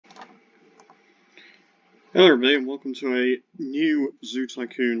Hello everybody and welcome to a new Zoo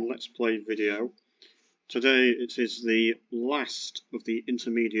Tycoon Let's Play video. Today it is the last of the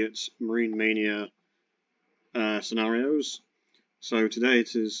intermediate Marine Mania scenarios. So today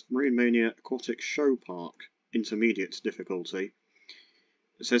it is Marine Mania Aquatic Show Park intermediate difficulty.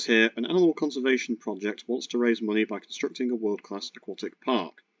 It says here, an animal conservation project wants to raise money by constructing a world-class aquatic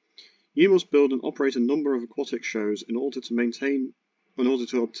park. You must build and operate a number of aquatic shows in order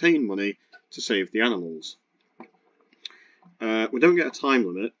to obtain money to save the animals. We don't get a time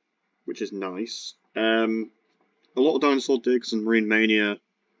limit, which is nice. A lot of dinosaur digs and Marine Mania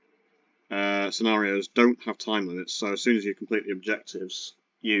scenarios don't have time limits, so as soon as you complete the objectives,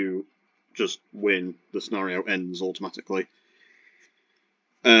 you just win. The scenario ends automatically.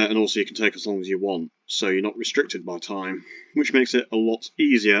 And also you can take as long as you want, so you're not restricted by time, which makes it a lot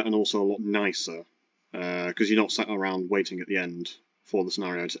easier and also a lot nicer, because you're not sat around waiting at the end for the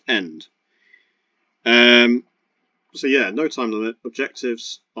scenario to end. So yeah, no time limit.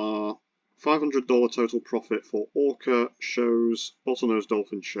 Objectives are $500 total profit for orca shows, bottlenose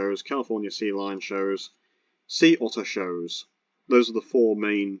dolphin shows, California sea lion shows, sea otter shows. Those are the four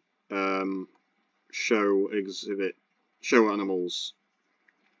main show animals.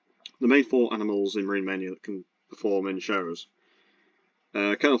 The main four animals in Marine Mania that can perform in shows.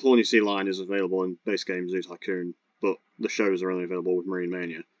 California sea lion is available in base game Zoo Tycoon, but the shows are only available with Marine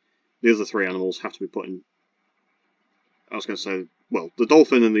Mania. The other three animals have to be put in. I was going to say, well, the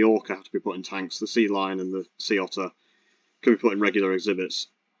dolphin and the orca have to be put in tanks. The sea lion and the sea otter can be put in regular exhibits,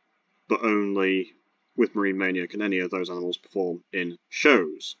 but only with Marine Mania can any of those animals perform in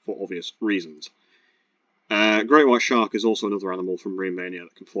shows, for obvious reasons. Great white shark is also another animal from Marine Mania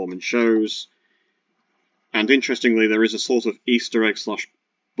that can perform in shows. And interestingly, there is a sort of Easter egg slash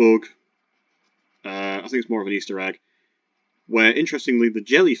bug, I think it's more of an Easter egg, where interestingly the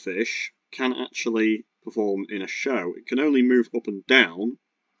jellyfish can actually perform in a show. It can only move up and down,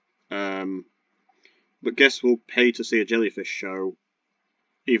 but guests will pay to see a jellyfish show,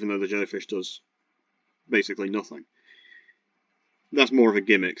 even though the jellyfish does basically nothing. That's more of a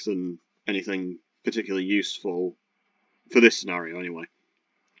gimmick than anything particularly useful for this scenario anyway.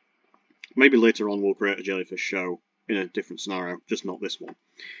 Maybe later on we'll create a jellyfish show in a different scenario, just not this one.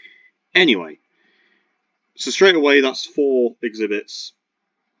 Anyway, so straight away that's 4 exhibits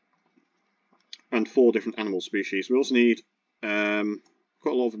and 4 different animal species. We also need quite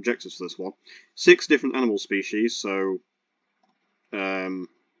a lot of objectives for this one. 6 different animal species, so we'll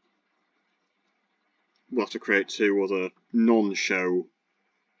have to create 2 other non-show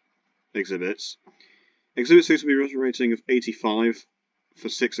exhibits. Exhibits need to be a rating of 85 for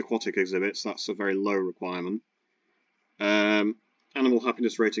 6 aquatic exhibits. That's a very low requirement. Animal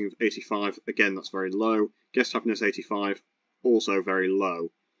happiness rating of 85, again that's very low. Guest happiness 85, also very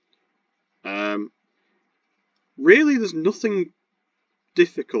low. Really, there's nothing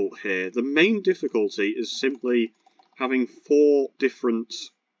difficult here. The main difficulty is simply having 4 different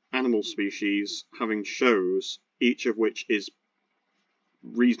animal species having shows, each of which is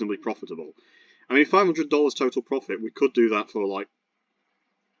reasonably profitable. I mean, $500 total profit, we could do that for, like,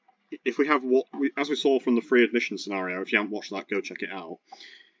 if we have what we, as we saw from the free admission scenario. If you haven't watched that, go check it out.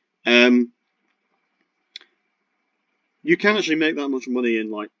 You can actually make that much money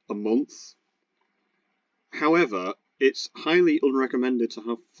in like a month. However, it's highly unrecommended to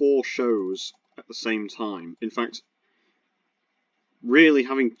have 4 shows at the same time. In fact, really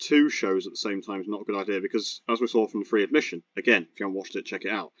having 2 shows at the same time is not a good idea, because as we saw from the free admission, again, if you haven't watched it, check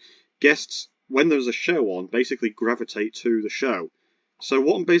it out. Guests, when there's a show on, basically gravitate to the show. So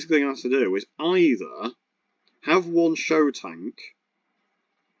what I'm basically going to have to do is either have 1 show tank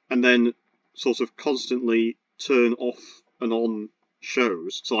and then sort of constantly turn off and on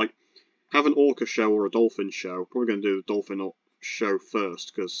shows. So like have an orca show or a dolphin show. Probably going to do the dolphin show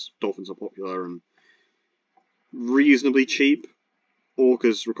first because dolphins are popular and reasonably cheap.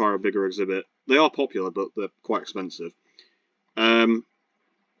 Orcas require a bigger exhibit. They are popular, but they're quite expensive. And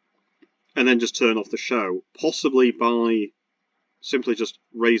then just turn off the show, possibly by simply just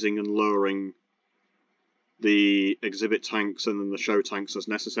raising and lowering the exhibit tanks and then the show tanks as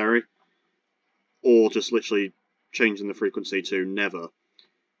necessary, or just literally changing the frequency to never.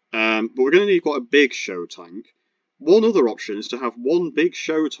 But we're going to need quite a big show tank. One other option is to have 1 big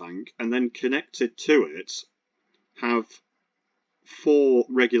show tank and then connected to it have 4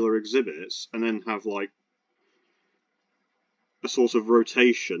 regular exhibits, and then have like a sort of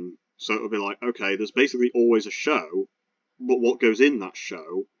rotation. So it'll be like, okay, there's basically always a show, but what goes in that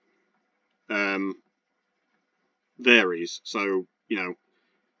show varies. So, you know,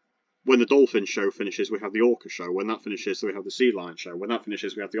 when the dolphin show finishes, we have the orca show. When that finishes, we have the sea lion show. When that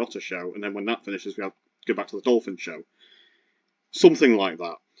finishes, we have the otter show. And then when that finishes, we have go back to the dolphin show. Something like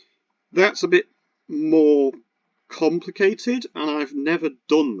that. That's a bit more complicated, and I've never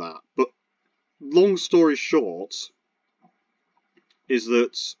done that. But long story short is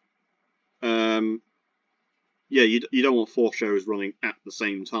that, yeah, you don't want 4 shows running at the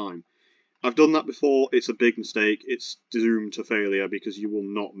same time. I've done that before. It's a big mistake. It's doomed to failure because you will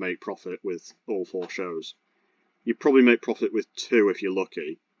not make profit with all 4 shows. You probably make profit with 2 if you're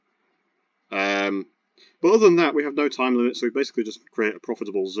lucky. But other than that, we have no time limit, so we basically just create a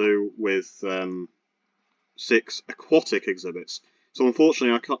profitable zoo with 6 aquatic exhibits. So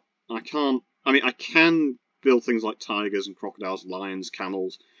unfortunately, I can build things like tigers and crocodiles, lions,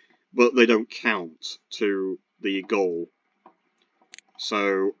 camels, but they don't count to the goal.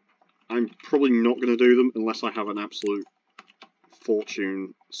 So I'm probably not going to do them unless I have an absolute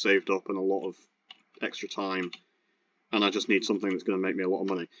fortune saved up and a lot of extra time, and I just need something that's going to make me a lot of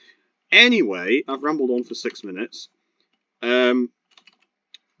money. Anyway, I've rambled on for 6 minutes. The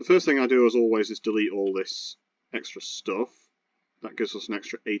first thing I do, as always, is delete all this extra stuff. That gives us an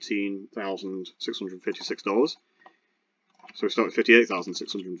extra $18,656. So we start with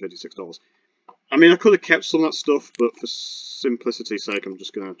 $58,656. I mean, I could have kept some of that stuff, but for simplicity's sake, I'm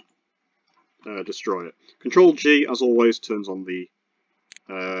just going to destroy it. Control G, as always, turns on the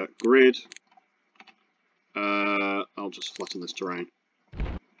grid. I'll just flatten this terrain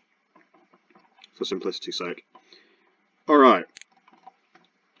for simplicity's sake. Alright.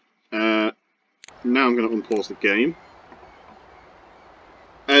 Now I'm going to unpause the game.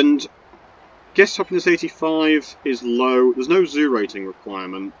 And guest happiness 85 is low. There's no zoo rating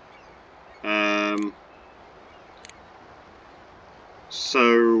requirement.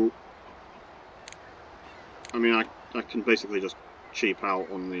 So, I mean, I can basically just cheap out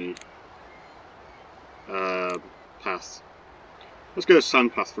on the path. Let's go to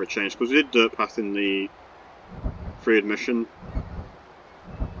sand path for a change, because we did dirt path in the free admission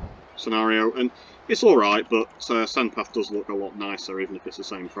scenario, and it's alright, but sand path does look a lot nicer, even if it's the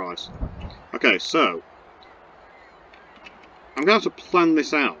same price. Okay, so I'm going to have to plan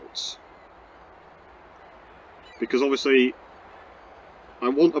this out, because obviously I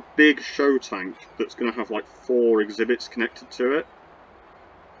want a big show tank that's going to have like 4 exhibits connected to it.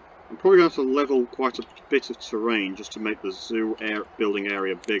 I'm probably going to have to level quite a bit of terrain just to make the zoo building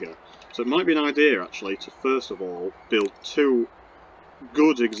area bigger. So it might be an idea, actually, to first of all build 2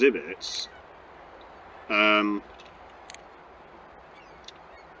 good exhibits.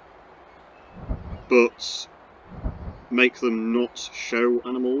 But make them not show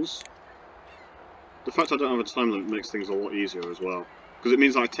animals. The fact I don't have a time limit makes things a lot easier as well. Because it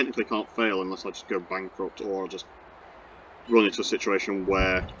means I technically can't fail unless I just go bankrupt or just run into a situation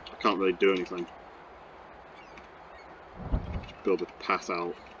where I can't really do anything. Build a path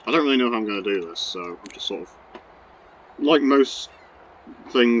out. I don't really know how I'm going to do this, so I'm just sort of... Like most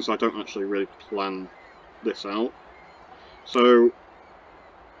things, I don't actually really plan this out. So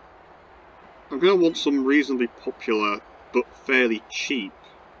I'm going to want some reasonably popular but fairly cheap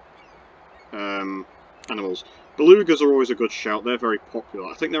animals. Belugas are always a good shout. They're very popular.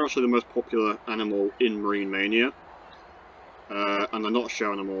 I think they're actually the most popular animal in Marine Mania. And they're not a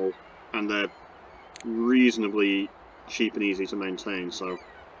show animal, and they're reasonably cheap and easy to maintain, so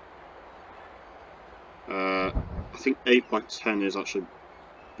I think 8 by 10 is actually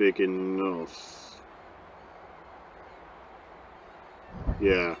big enough.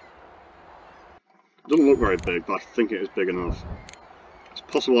 Yeah. It doesn't look very big, but I think it is big enough. It's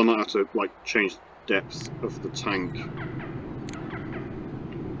possible I might have to, like, change the depth of the tank.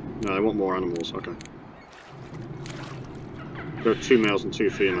 No, I want more animals, okay. There are 2 males and 2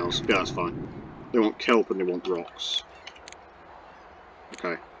 females. Yeah, that's fine. They want kelp and they want rocks.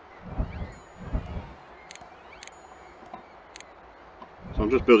 Okay. So I'm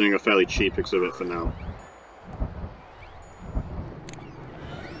just building a fairly cheap exhibit for now.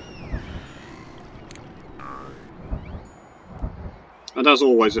 And as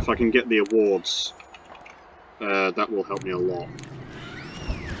always, if I can get the awards, that will help me a lot.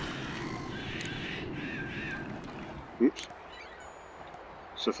 Oops.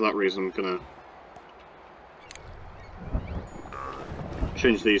 So for that reason, I'm gonna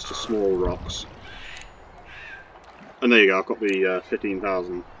change these to small rocks. And there you go, I've got the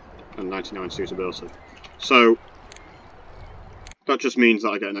 15,099 suitability. So that just means that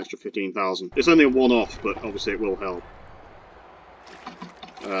I get an extra 15,000. It's only a one-off, but obviously it will help.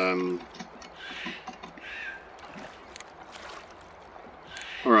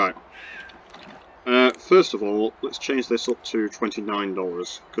 Alright. first of all, let's change this up to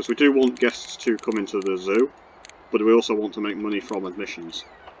 $29, because we do want guests to come into the zoo, but we also want to make money from admissions.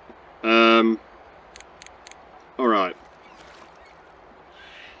 Alright.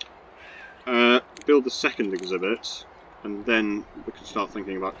 Build the second exhibit, and then we can start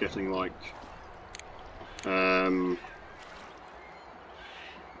thinking about getting, like,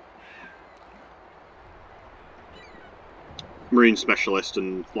 marine specialist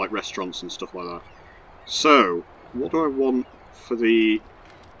and, like, restaurants and stuff like that. So, what do I want for the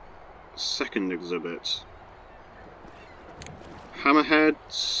second exhibit?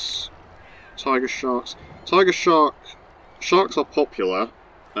 Hammerheads, tiger sharks. Sharks are popular.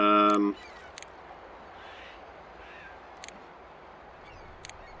 They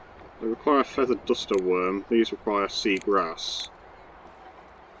require a feathered duster worm. These require sea grass.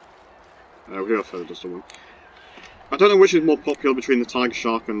 We do have feathered duster worm. I don't know which is more popular between the tiger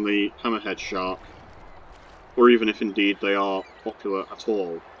shark and the hammerhead shark, or even if indeed they are popular at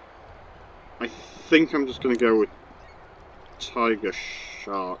all. I think I'm just going to go with tiger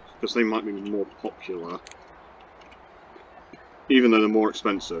shark, because they might be more popular, even though they're more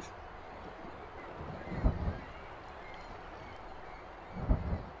expensive.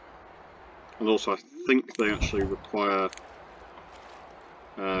 And also I think they actually require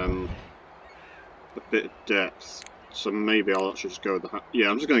a bit of depth, so maybe I'll actually just go with the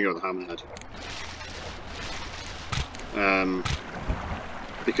I'm just going to go with the hammerhead.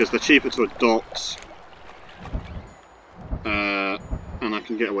 Because they're cheaper to adopt, and I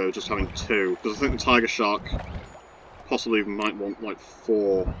can get away with just having 2, because I think the tiger shark possibly might want like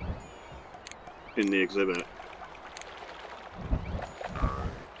 4 in the exhibit.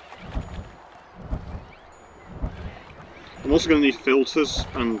 I'm also going to need filters,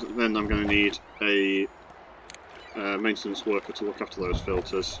 and then I'm going to need a maintenance worker to look after those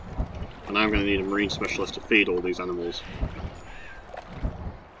filters, and I'm going to need a marine specialist to feed all these animals.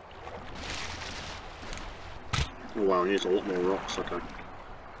 Oh wow, he needs a lot more rocks, okay.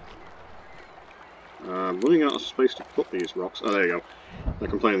 Running out of space to put these rocks. Oh, there you go. They're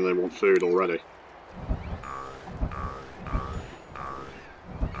complaining they want food already.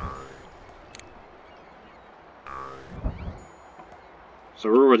 So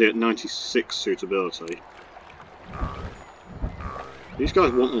we're already at 96 suitability. These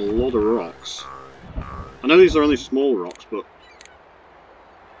guys want a lot of rocks. I know these are only small rocks, but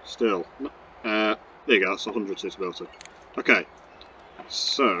still. There you go, that's 100 suitability. Okay,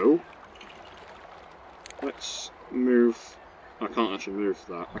 so let's move. I can't actually move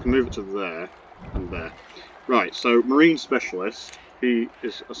that. I can move it to there and there. Right, so Marine Specialist, he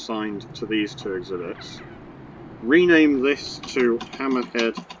is assigned to these 2 exhibits. Rename this to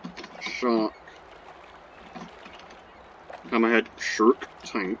Hammerhead Shark. Hammerhead Shark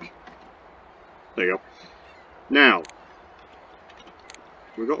Tank. There you go. Now,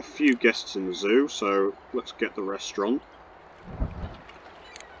 we've got a few guests in the zoo, so let's get the restaurant.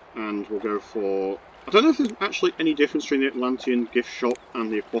 And we'll go for... I don't know if there's actually any difference between the Atlantean gift shop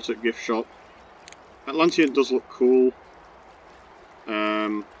and the Aquatic gift shop. Atlantean does look cool.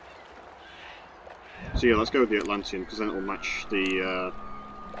 So yeah, let's go with the Atlantean, because then it'll match the...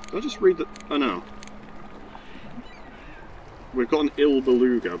 Did I just read that? Oh no. We've got an ill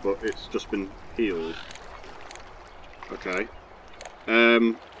beluga, but it's just been healed. Okay.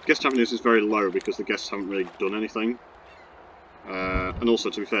 Guest happiness is very low because the guests haven't really done anything. And also,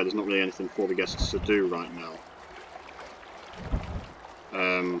 to be fair, there's not really anything for the guests to do right now.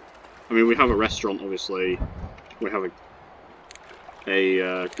 I mean, we have a restaurant, obviously. We have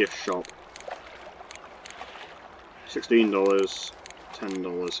a gift shop. $16,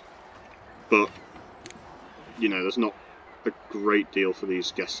 $10. But, you know, there's not a great deal for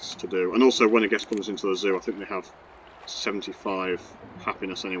these guests to do. And also, when a guest comes into the zoo, I think they have 75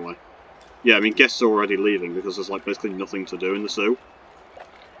 happiness anyway. Yeah, I mean, guests are already leaving because there's like basically nothing to do in the zoo.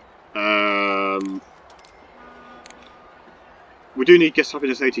 We do need guest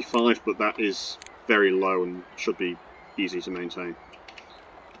happiness 85, but that is very low and should be easy to maintain.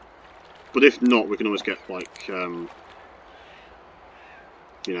 But if not, we can always get like,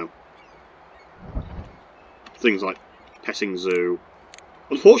 you know, things like petting zoo.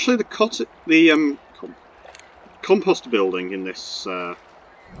 Unfortunately, the compost building in this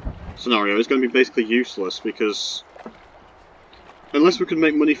scenario is going to be basically useless because unless we can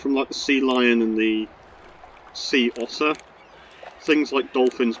make money from like the sea lion and the sea otter, things like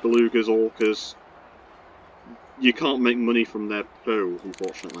dolphins, belugas, orcas, you can't make money from their poo,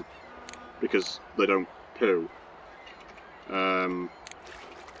 unfortunately, because they don't poo.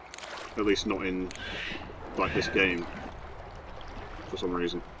 At least not in like this game, for some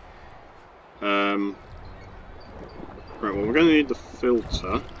reason. Right, well we're going to need the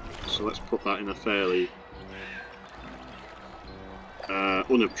filter, so let's put that in a fairly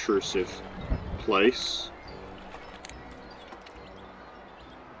unobtrusive place.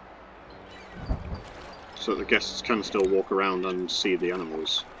 So that the guests can still walk around and see the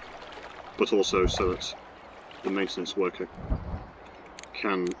animals, but also so that the maintenance worker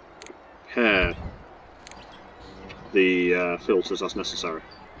can pair the filters as necessary.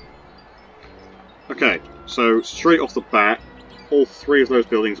 Okay, so straight off the bat, all three of those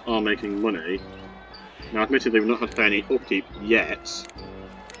buildings are making money. Now admittedly we've not had to pay any upkeep yet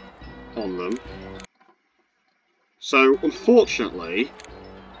on them. So unfortunately,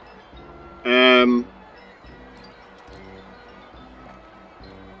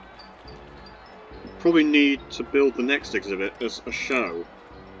 probably need to build the next exhibit as a show.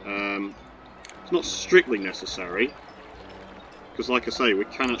 It's not strictly necessary, because like I say, we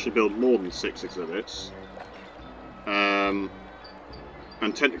can actually build more than 6 exhibits. And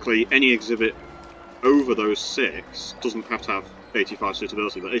technically any exhibit over those 6 doesn't have to have 85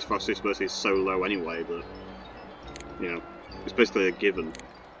 suitability, but 85 suitability is so low anyway that, you know, it's basically a given.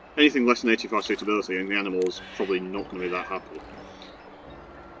 Anything less than 85 suitability and the animal's probably not going to be that happy.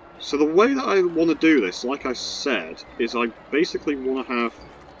 So the way that I want to do this, like I said, is I basically want to have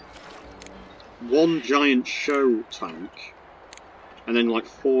one giant show tank and then like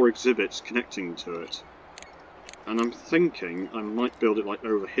 4 exhibits connecting to it. And I'm thinking I might build it like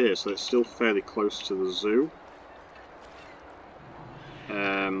over here so it's still fairly close to the zoo.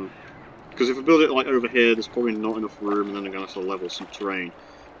 Because if I build it like over here, there's probably not enough room and then I'm going to have to level some terrain.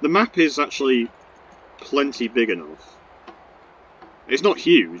 The map is actually plenty big enough. It's not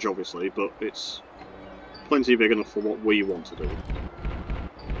huge, obviously, but it's plenty big enough for what we want to do.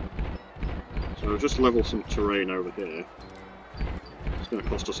 So just level some terrain over here. It's going to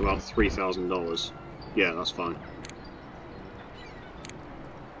cost us about $3,000. Yeah, that's fine.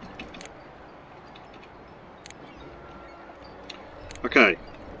 Okay.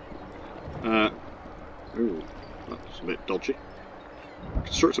 Ooh, that's a bit dodgy.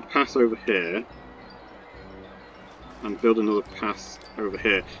 Construct a path over here. And build another path over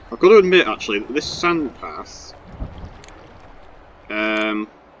here. I've got to admit, actually, that this sand path,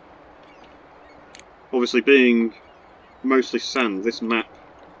 obviously being mostly sand, this map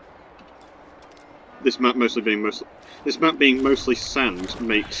being mostly sand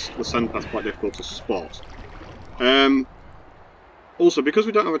makes the sand path quite difficult to spot. Also, because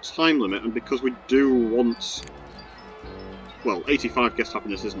we don't have a time limit, and because we do want, well, 85 guest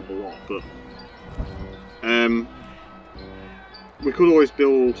happiness isn't a lot, but we could always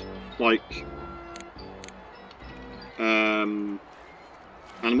build, like, animal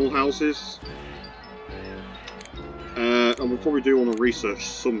houses, and we probably do want to research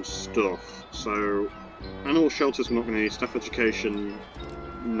some stuff. So, animal shelters we're not going to need, staff education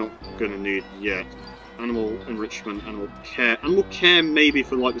not going to need yet, animal enrichment, animal care maybe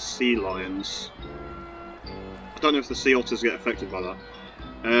for, like, the sea lions. I don't know if the sea otters get affected by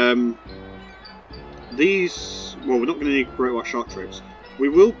that. These, well, we're not going to need great white shark tricks.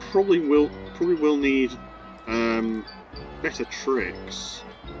 We probably will need better tricks,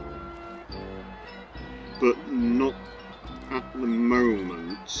 but not at the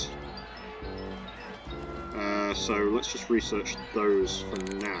moment. So let's just research those for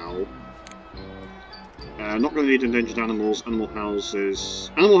now. Not going to need endangered animals, animal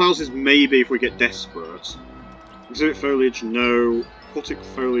houses. Animal houses maybe if we get desperate. Exhibit foliage, no. Aquatic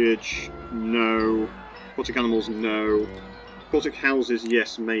foliage, no. Aquatic animals, no. Aquatic houses,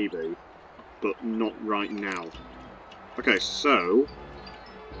 yes, maybe. But not right now. Okay, so...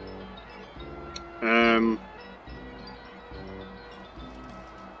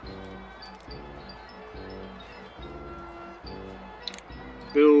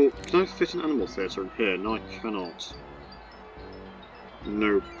 Bill, can I fit an animal theatre in here? No, I cannot.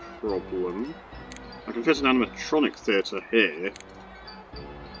 No problem. I can fit an animatronic theatre here.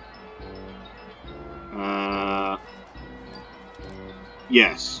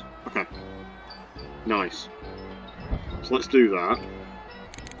 Yes. Okay. Nice. So let's do that.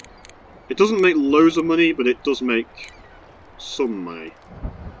 It doesn't make loads of money, but it does make some money.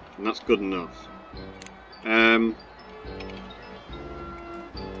 And that's good enough.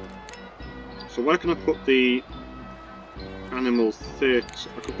 So where can I put the animal theatre?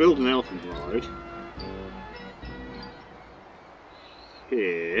 I could build an elephant ride.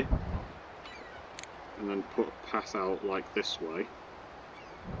 Here. And then put a path out like this way.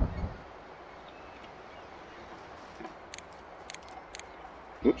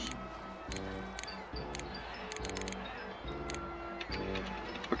 Oops.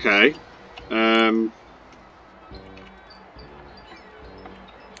 Okay.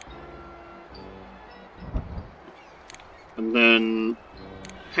 And then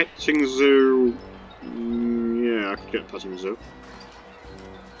petting zoo. Yeah, I could get a petting zoo.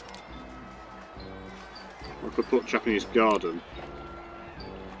 I could put Japanese garden.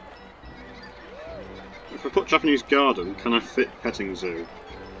 If I put Japanese garden, can I fit petting zoo?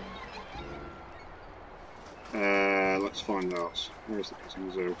 Let's find out. Where's the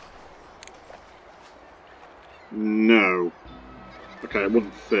petting zoo? No. Okay, it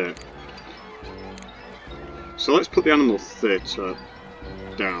wouldn't fit. So let's put the animal theatre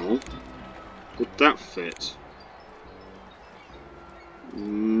down. Would that fit?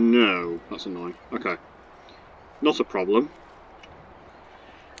 No. That's annoying. Okay. Not a problem.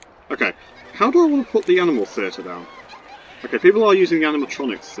 Okay. How do I want to put the animal theatre down? Okay, people are using the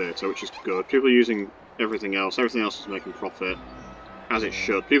animatronic theatre, which is good. People are using everything else. Everything else is making profit, as it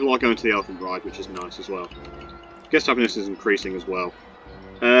should. People are going to the elephant ride, which is nice as well. Guest happiness is increasing as well.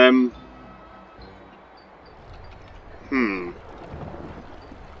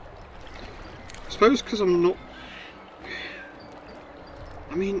 I suppose because I'm not...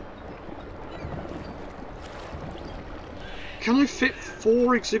 I mean... Can I fit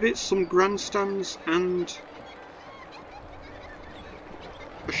 4 exhibits, some grandstands, and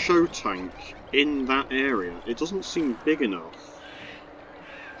a show tank in that area? It doesn't seem big enough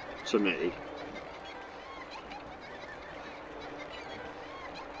to me.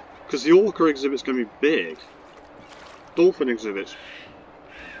 Because the orca exhibit's going to be big. Dolphin exhibits.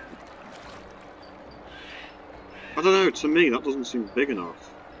 I don't know, to me that doesn't seem big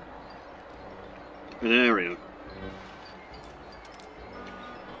enough. An area.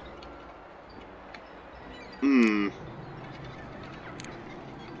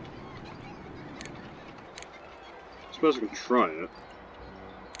 I suppose I can try it.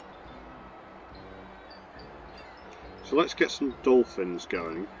 So let's get some dolphins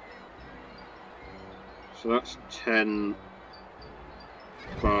going. So that's 10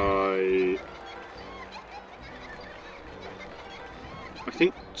 by... I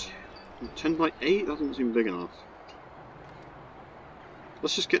think 10 by 8? That doesn't seem big enough.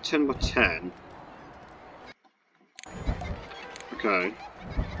 Let's just get 10 by 10. Okay.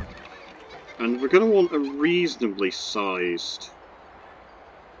 And we're going to want a reasonably sized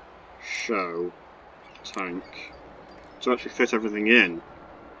show tank to actually fit everything in.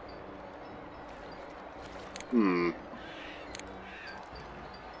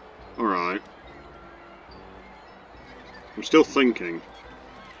 Alright. I'm still thinking.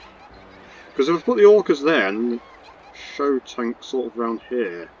 Because if I put the orcas there and the show tank sort of around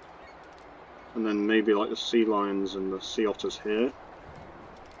here, and then maybe like the sea lions and the sea otters here.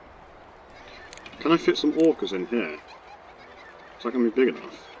 Can I fit some orcas in here? Is that going to be big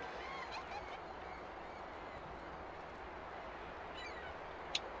enough?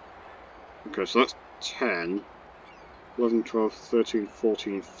 Okay, so that's 10, 11, 12, 13,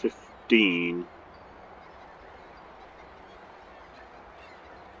 14, 15.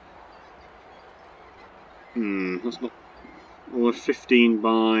 That's not... Well, 15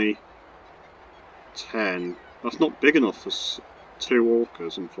 by 10. That's not big enough for 2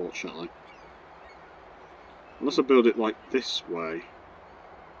 orcas, unfortunately. Unless I build it like this way.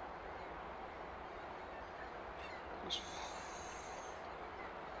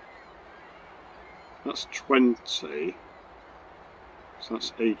 That's 20. So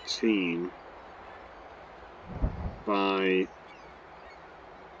that's 18 by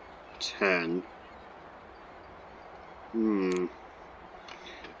 10.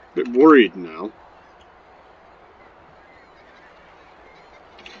 Bit worried now.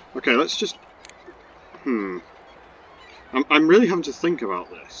 Okay, let's just... I'm really having to think about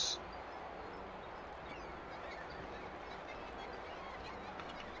this.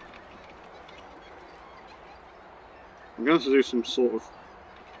 I'm going to have to do some sort of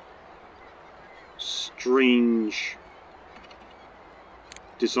strange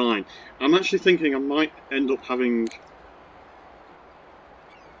design. I'm actually thinking I might end up having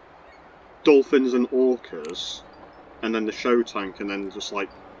dolphins and orcas, and then the show tank, and then just like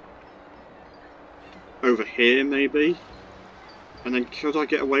over here maybe. And then could I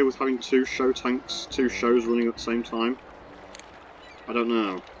get away with having 2 show tanks, 2 shows running at the same time? I don't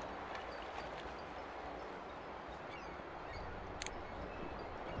know.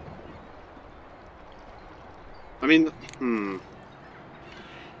 I mean,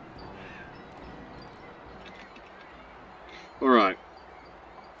 Alright.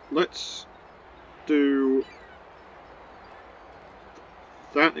 Let's do...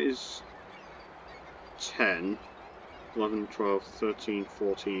 That is 10, 11, 12, 13,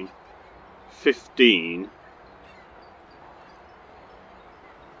 14, 15,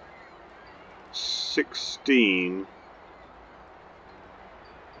 16,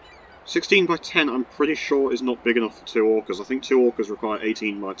 16 by 10 I'm pretty sure is not big enough for 2 orcas. I think 2 orcas require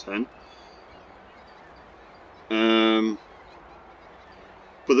 18 by 10.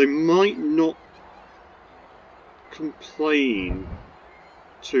 But they might not complain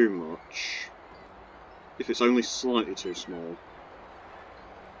too much if it's only slightly too small.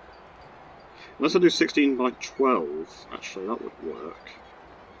 Unless I do 16 by 12, actually that would work.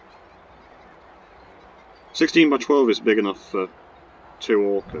 16 by 12 is big enough for 2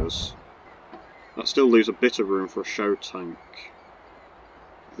 orcas. That still leaves a bit of room for a show tank.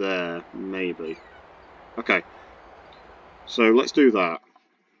 There, maybe. Okay, so let's do that.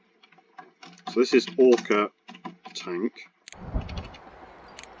 So this is orca tank.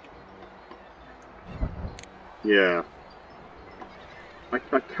 Yeah. I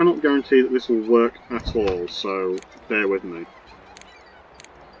cannot guarantee that this will work at all, so bear with me.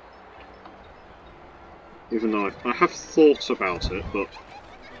 Even though I have thought about it, but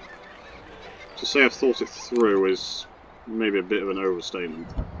to say I've thought it through is maybe a bit of an overstatement.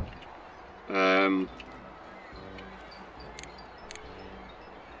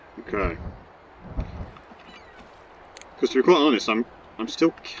 Okay. Because to be quite honest, I'm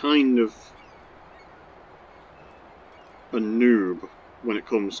still kind of a noob when it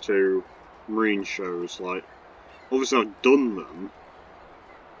comes to marine shows. Like, obviously I've done them.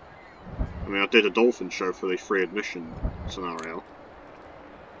 I mean, I did a dolphin show for the free admission scenario.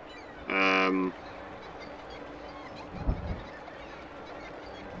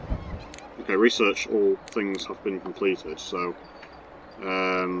 Okay, research all things have been completed, so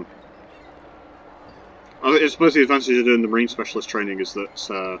I suppose the advantage of doing the marine specialist training is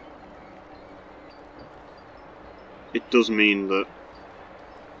that it does mean that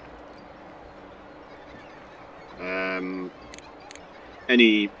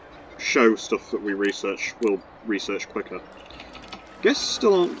any show stuff that we research will research quicker. Guests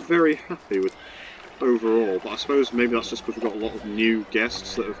still aren't very happy with overall, but I suppose maybe that's just because we've got a lot of new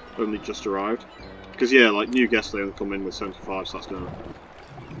guests that have only just arrived. Because yeah, like new guests, they only come in with 75, so that's going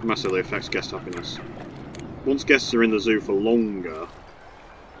to massively affect guest happiness. Once guests are in the zoo for longer,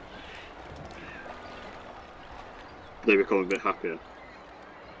 they become a bit happier.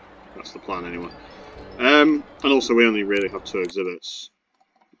 That's the plan anyway. And also we only really have 2 exhibits.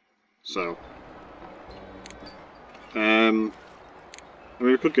 So I mean,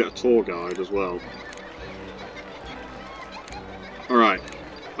 we could get a tour guide as well. Alright,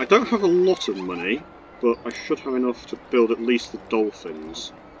 I don't have a lot of money, but I should have enough to build at least the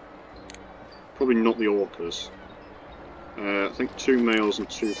dolphins. Probably not the orcas. I think 2 males and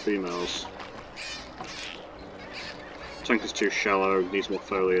 2 females. Tank is too shallow, needs more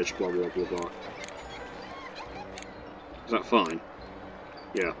foliage, blah blah blah blah. Is that fine?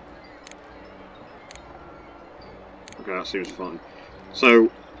 Yeah. Okay, that seems fine. So,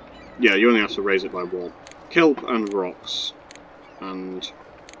 yeah, you only have to raise it by 1. Kelp and rocks. And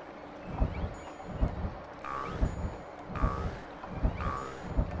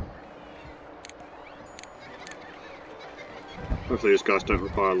hopefully these guys don't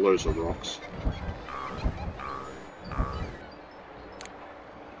require loads of rocks.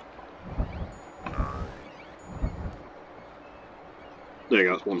 There you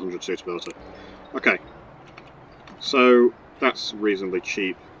go, that's 100 suitability. Okay, so that's reasonably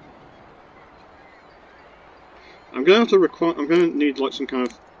cheap. I'm going to need like some kind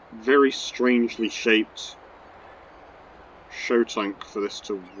of very strangely shaped show tank for this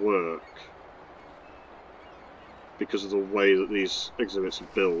to work, because of the way that these exhibits are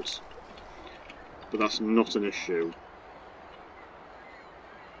built. But that's not an issue.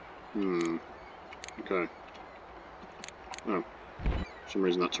 Okay. Oh. For some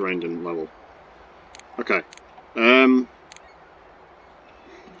reason that terrain didn't level. Okay.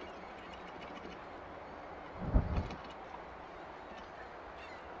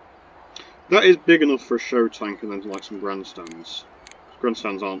 That is big enough for a show tank and then like some grandstands.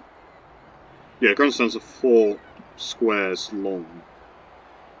 Grandstands aren't... Yeah, grandstands are 4 squares long.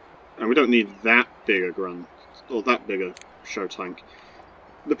 And we don't need that big a that big a show tank.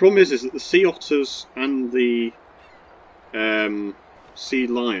 The problem is that the sea otters and the sea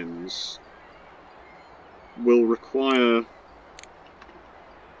lions will require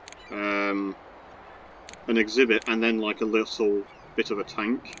an exhibit and then like a little bit of a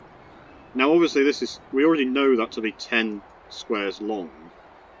tank. Now obviously we already know that to be 10 squares long,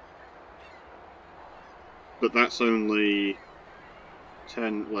 but that's only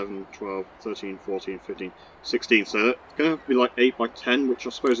 10, 11, 12, 13, 14, 15, 16, so that's going to have to be like 8 by 10, which I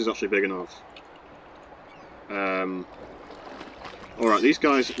suppose is actually big enough. Alright, these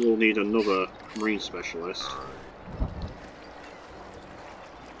guys will need another marine specialist.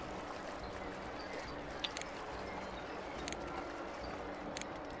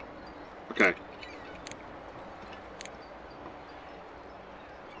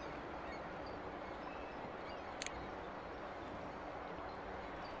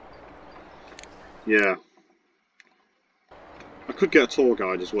 Yeah. I could get a tour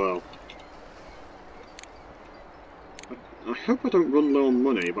guide as well. I hope I don't run low on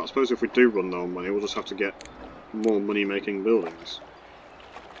money, but I suppose if we do run low on money, we'll just have to get more money-making buildings.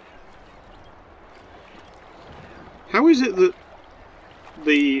 How is it that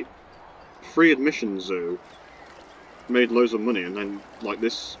the free admission zoo made loads of money, and then, like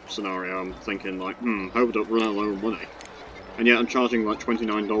this scenario, I'm thinking, like, hope I don't run out of low on money. And yet I'm charging, like,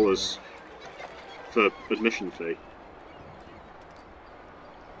 $29 for admission fee.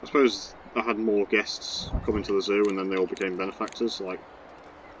 I suppose I had more guests coming to the zoo, and then they all became benefactors. Like,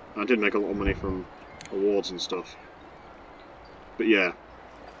 I did make a lot of money from awards and stuff. But yeah.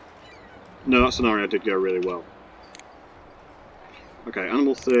 No, that scenario did go really well. Okay,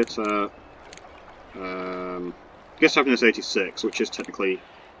 Animal Theatre. Guest happiness 86, which is technically...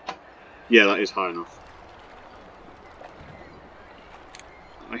 Yeah, that is high enough.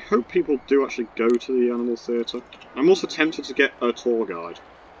 I hope people do actually go to the Animal Theatre. I'm also tempted to get a tour guide.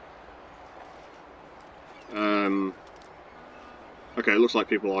 Okay, it looks like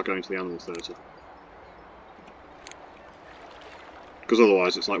people are going to the Animal Theatre. Because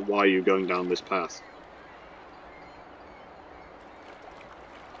otherwise it's like, why are you going down this path?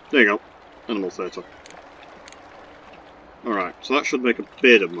 There you go. Animal Theatre. Alright, so that should make a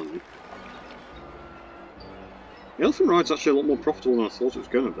bit of money. The elephant ride's actually a lot more profitable than I thought it was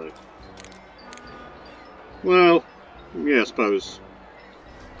going to be. Well, yeah, I suppose.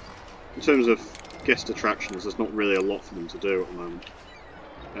 In terms of guest attractions, there's not really a lot for them to do at the moment.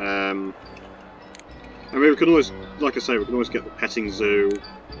 I mean, we can always, like I say, we can always get the petting zoo.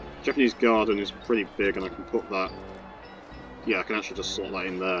 Japanese garden is pretty big, and I can put that... Yeah, I can actually just slot that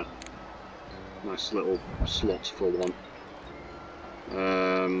in there. Nice little slot for one.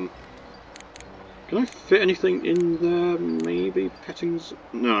 Can I fit anything in there? Maybe petting zoo?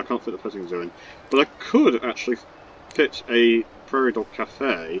 No, I can't fit the petting zoo in. But I could actually fit a prairie dog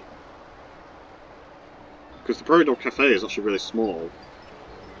cafe. Because the prairie dog cafe is actually really small.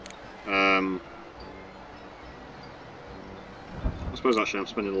 I suppose actually I'm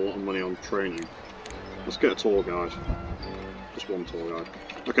spending a lot of money on training. Let's get a tour guide. Just one tour guide.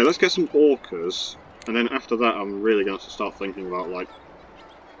 Okay, let's get some orcas. And then after that I'm really going to have to start thinking about, like,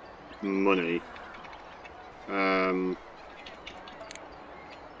 money. The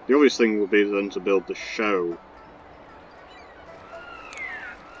obvious thing would be then to build the show.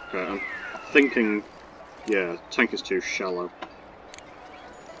 Okay, I'm thinking... Yeah, tank is too shallow.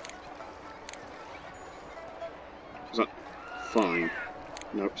 Is that fine?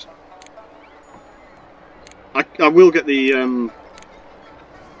 Nope. I will get the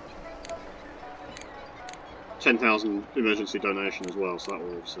 10,000 emergency donation as well, so that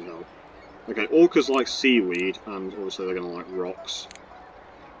will obviously help. Okay, orcas like seaweed, and obviously they're going to like rocks.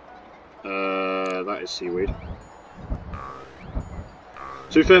 That is seaweed.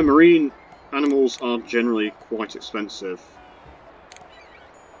 To be fair, marine animals are generally quite expensive.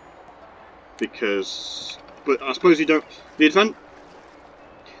 Because... But I suppose you don't... They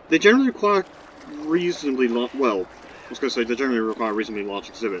generally require reasonably large... Well, I was going to say they generally require reasonably large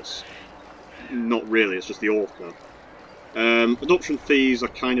exhibits. Not really, it's just the orca. Adoption fees are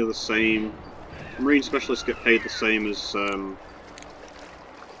kind of the same. Marine specialists get paid the same as...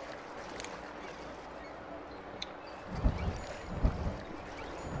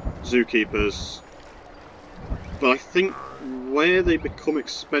 zookeepers. But I think where they become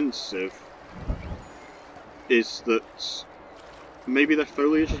expensive is that maybe their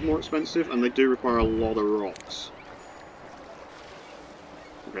foliage is more expensive and they do require a lot of rocks.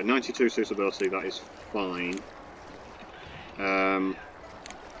 Okay, 92 suitability, that is fine.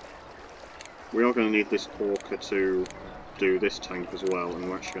 We are going to need this orca to do this tank as well, and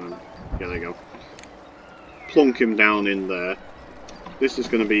we're actually going to... Yeah, there you go. Plonk him down in there. This is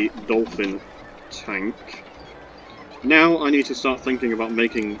going to be dolphin tank. Now I need to start thinking about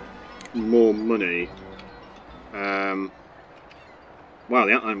making more money. Wow,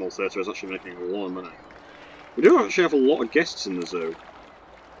 the Animal Theatre is actually making a lot of money. We do actually have a lot of guests in the zoo.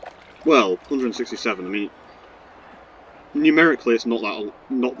 Well, 167. I mean, numerically it's not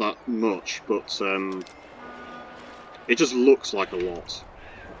that much, but it just looks like a lot.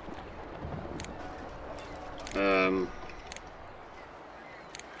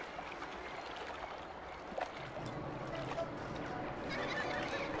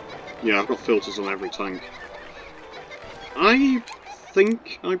 Yeah, I've got filters on every tank. I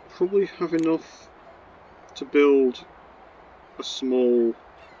think I probably have enough to build a small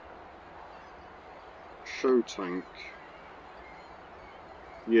show tank.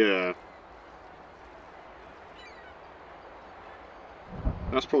 Yeah.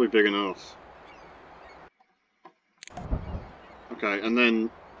 That's probably big enough. Okay, and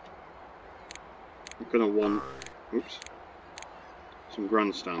then I'm gonna want, oops, some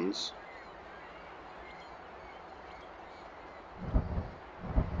grandstands.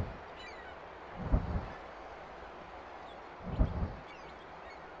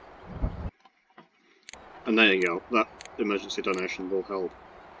 And there you go, that emergency donation will help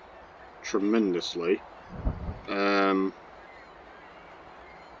tremendously.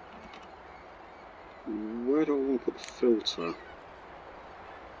 Where do I want to put the filter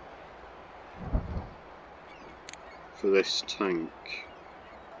for this tank?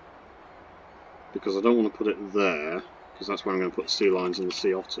 Because I don't want to put it there, because that's where I'm going to put the sea lions and the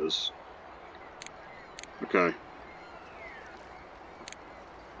sea otters. Okay.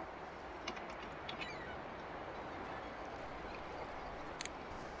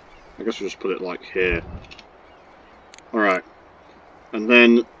 I guess we'll just put it like here. Alright. And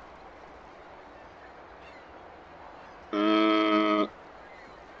then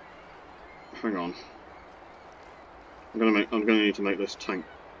hang on. I'm gonna need to make this tank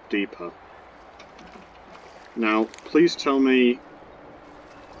deeper. Now, please tell me.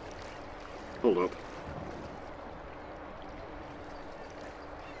 Hold up.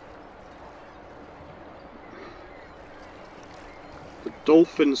 The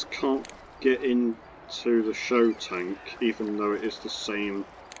dolphins can't get into the show tank, even though it is the same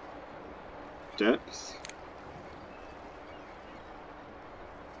depth.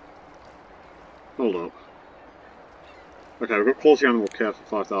 Hold up. Okay, we've got quality animal care for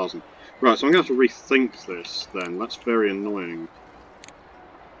 5,000. Right, so I'm going to have to rethink this then. That's very annoying.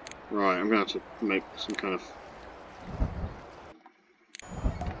 Right, I'm going to have to make some kind of...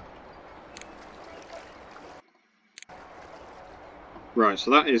 Right,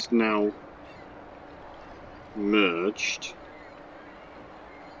 so that is now merged.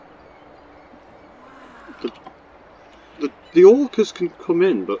 The orcas can come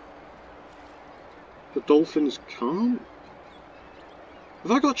in, but the dolphins can't?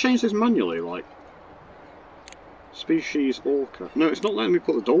 Have I got to change this manually, like... Species orca? No, it's not letting me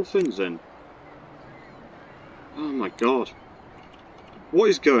put the dolphins in. Oh my god. What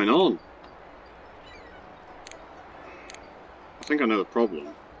is going on? I think I know the problem.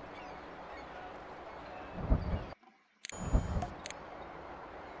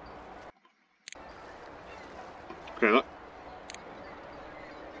 Okay, that...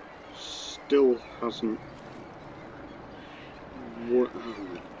 still hasn't... What?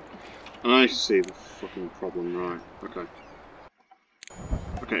 I see the fucking problem, right. Okay.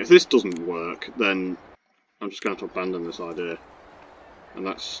 Okay, if this doesn't work, then I'm just going to have to abandon this idea. And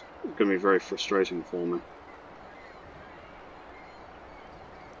that's going to be very frustrating for me.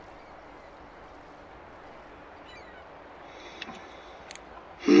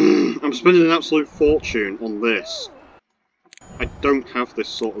 I'm spending an absolute fortune on this. I don't have this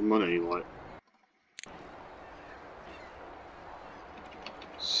sort of money, like...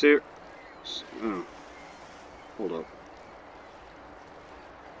 Oh. Hold up.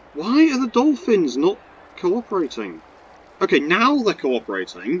 Why are the dolphins not cooperating? Okay, now they're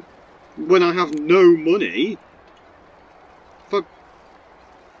cooperating. When I have no money. For...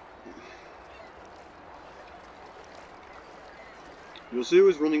 Your zoo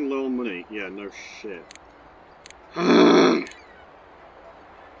is running low on money. Yeah, no shit.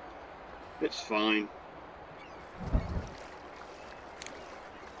 It's fine.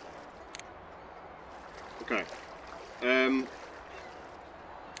 Okay.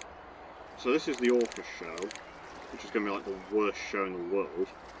 So this is the orca show, which is going to be like the worst show in the world.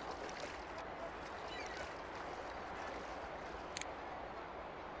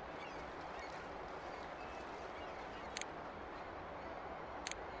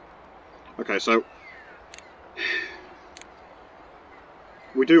 Okay, so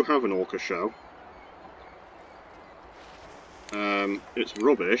we do have an orca show. It's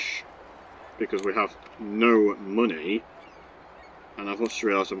rubbish because we have no money, and I've just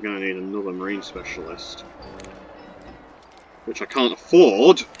realised I'm going to need another marine specialist, which I can't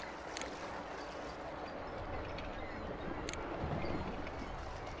afford.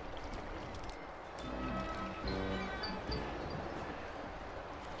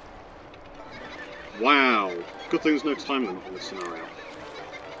 Wow, good thing there's no time limit on this scenario.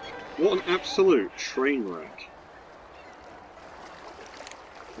 What an absolute train wreck.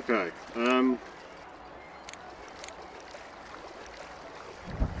 Okay,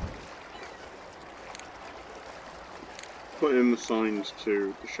 put in the signs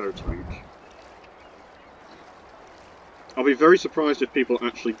to the show tank. I'll be very surprised if people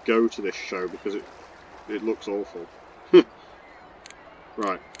actually go to this show because it looks awful.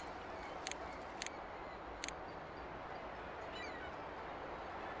 Right.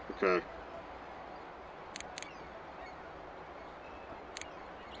 Okay.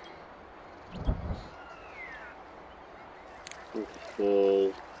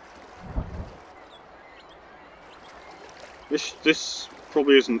 Ball. This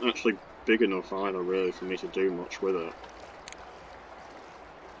probably isn't actually big enough either, really, for me to do much with it.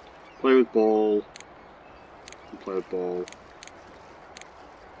 Play with ball. Play with ball.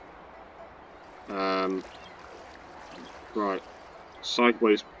 Right.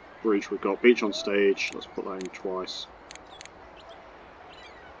 Sideways breach we've got. Beach on stage. Let's put that in twice.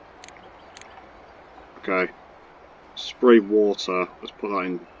 Okay. Spray water. Let's put that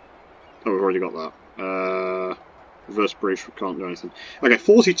in. Oh, we've already got that. Reverse breach, we can't do anything. Okay,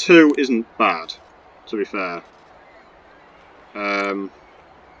 42 isn't bad, to be fair.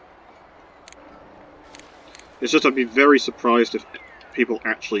 It's just I'd be very surprised if people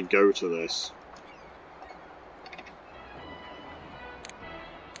actually go to this.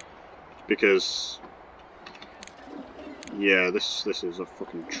 Because, yeah, this is a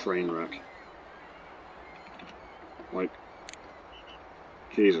fucking train wreck. Like,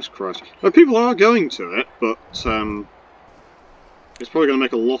 Jesus Christ. Well, people are going to it, but it's probably going to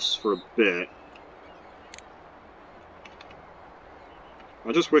make a loss for a bit.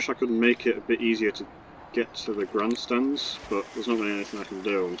 I just wish I could make it a bit easier to get to the grandstands, but there's not really anything I can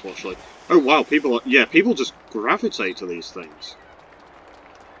do, unfortunately. Oh wow, people just gravitate to these things.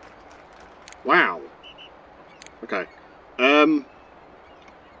 Wow. Okay. I'm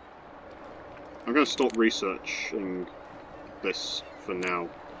going to stop researching this for now,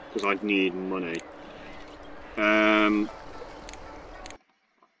 because I need money.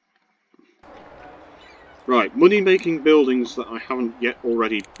 Right, money-making buildings that I haven't yet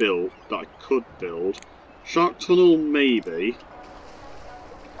already built, that I could build. Shark Tunnel, maybe.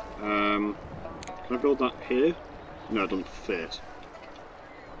 Can I build that here? No, it doesn't fit.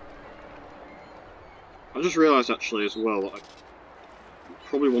 I just realised actually as well that I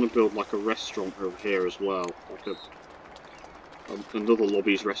probably want to build like a restaurant over here as well. Like another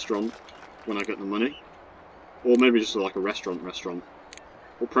Lobby's restaurant when I get the money. Or maybe just like a restaurant.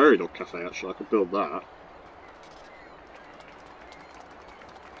 Or Prairie Dog Cafe actually, I could build that.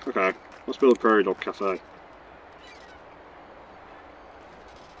 Okay, let's build a Prairie Dog Cafe.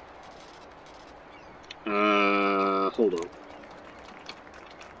 Hold on.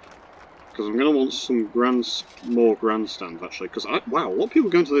 Because I'm going to want some more grandstands actually. Because wow, a lot of people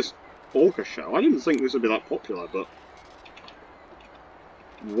are going to this Orca show. I didn't think this would be that popular, but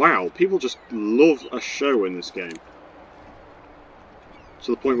wow, people just love a show in this game.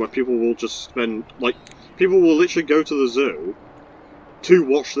 To the point where people will just spend, like, people will literally go to the zoo to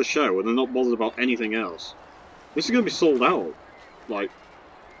watch the show and they're not bothered about anything else. This is going to be sold out. Like,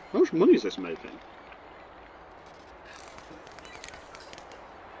 how much money is this making?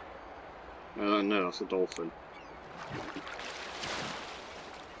 No, that's a dolphin.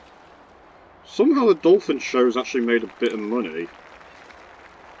 Somehow the dolphin show's actually made a bit of money.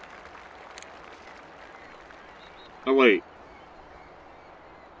 Oh wait.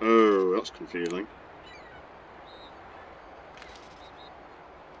 Oh, that's confusing.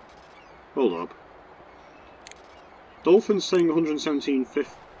 Hold up. Dolphin's saying 117.50.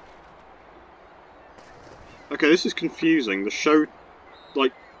 Okay, this is confusing. The show,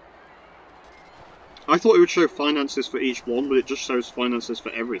 like, I thought it would show finances for each one, but it just shows finances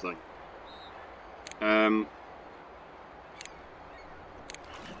for everything.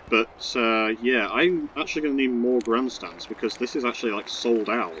 Yeah, I'm actually going to need more grandstands because this is actually like sold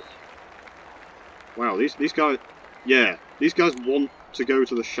out. Wow, these guys, yeah, these guys want to go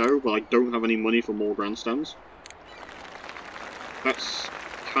to the show, but I don't have any money for more grandstands. That's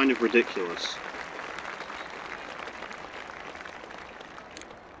kind of ridiculous.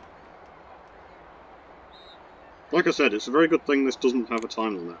 Like I said, it's a very good thing this doesn't have a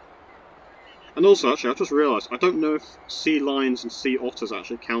time limit. And also, actually, I've just realised, I don't know if sea lions and sea otters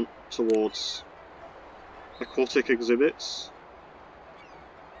actually count towards aquatic exhibits.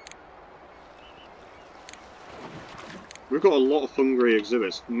 We've got a lot of hungry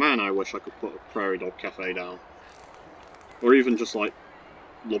exhibits. Man, I wish I could put a Prairie Dog Cafe down. Or even just like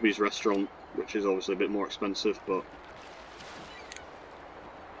Lobby's restaurant, which is obviously a bit more expensive, but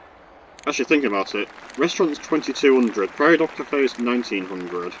actually thinking about it, restaurant's 2,200, Prairie Dog Cafe is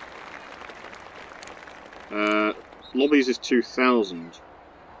 1,900. Lobby's is 2,000.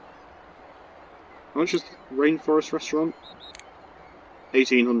 How much is Rainforest Restaurant?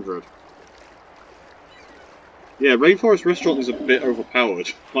 1,800. Yeah, Rainforest Restaurant is a bit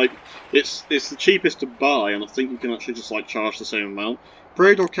overpowered. Like, it's the cheapest to buy, and I think you can actually just like charge the same amount.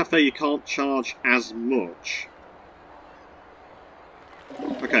 Prairie Dog Cafe you can't charge as much.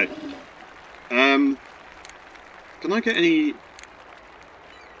 Okay. Can I get any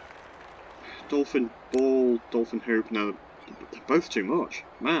dolphin ball, dolphin hoop? No, they're both too much.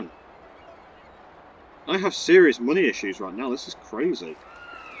 Man. I have serious money issues right now. This is crazy.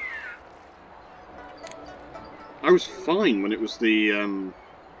 I was fine when it was the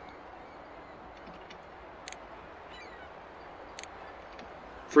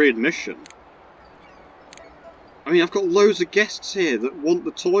free admission. I mean, I've got loads of guests here that want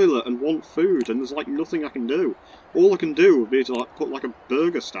the toilet and want food, and there's like nothing I can do. All I can do would be to like put like a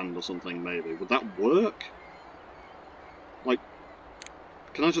burger stand or something, maybe. Would that work? Like,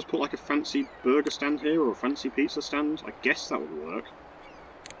 can I just put like a fancy burger stand here or a fancy pizza stand? I guess that would work.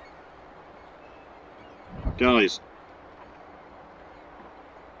 Guys.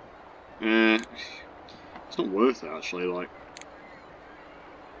 It's not worth it actually, like.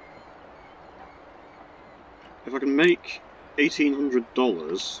 If I can make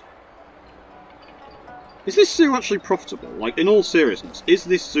 $1,800... Is this zoo actually profitable? Like, in all seriousness, is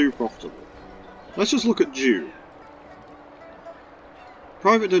this zoo profitable? Let's just look at June.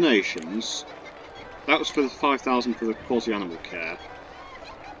 Private donations. That was for the 5,000 for the quasi-animal care.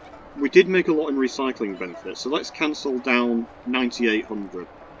 We did make a lot in recycling benefits, so let's cancel down 9,800.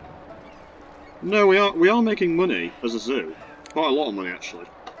 No, we are making money as a zoo. Quite a lot of money, actually.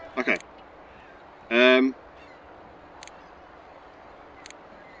 Okay.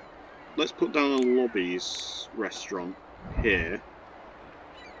 Let's put down a Lobby's restaurant here.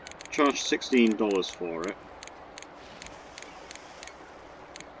 Charge $16 for it.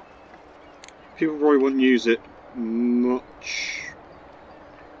 People probably wouldn't use it much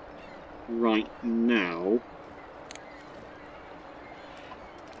right now.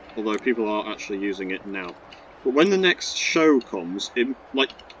 Although people are actually using it now. But when the next show comes,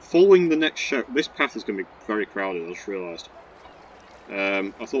 like, following the next show, this path is going to be very crowded, I just realised.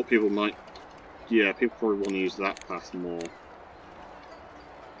 I thought people might, yeah, people probably want to use that path more.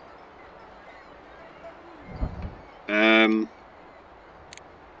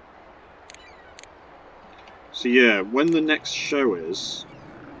 So yeah, when the next show is,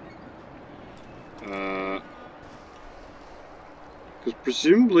 because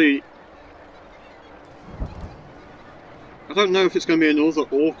presumably, I don't know if it's going to be another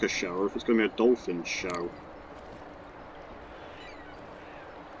orca show or if it's going to be a dolphin show.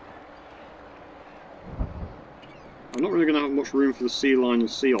 I'm not really going to have much room for the sea lion and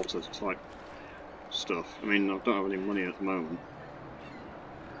sea otter type stuff. I mean, I don't have any money at the moment.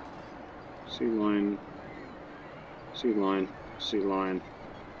 Sea lion, sea lion, sea lion,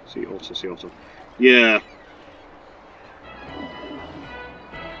 sea otter, sea otter. Yeah.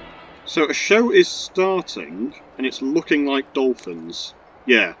 So a show is starting, and it's looking like dolphins.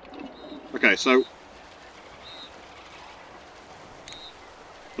 Yeah. Okay, so...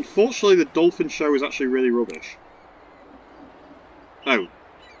 Unfortunately, the dolphin show is actually really rubbish. Oh.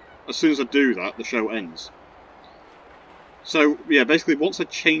 As soon as I do that, the show ends. So, yeah, basically, once I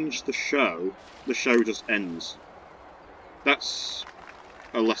change the show just ends. That's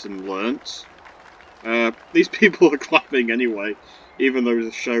a lesson learnt. These people are clapping anyway, even though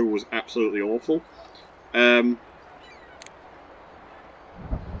the show was absolutely awful. I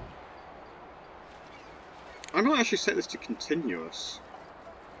might actually set this to continuous,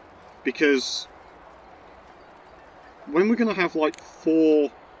 because when we're going to have like four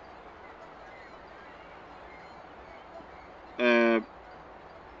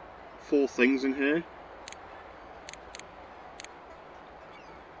things in here,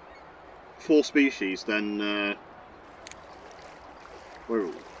 4 species, then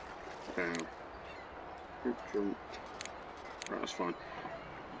whoa, okay, right, that's fine.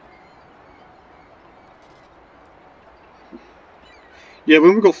 Yeah,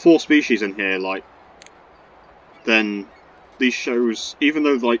 when we've got 4 species in here, like, then these shows, even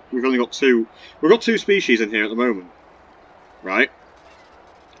though like we've got 2 species in here at the moment, right?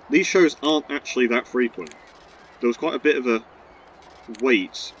 These shows aren't actually that frequent. There was quite a bit of a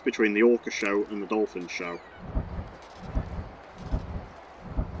wait between the orca show and the dolphin show.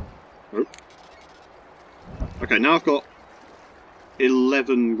 Oh. Okay, now I've got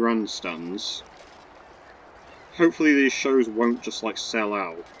 11 grandstands. Hopefully these shows won't just like sell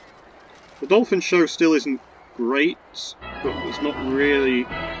out. The dolphin show still isn't great, but it's not really...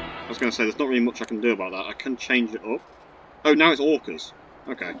 I was going to say, there's not really much I can do about that. I can change it up. Oh, now it's orcas.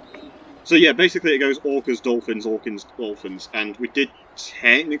 Okay. So yeah, basically it goes orcas, dolphins, orcas, dolphins, and we did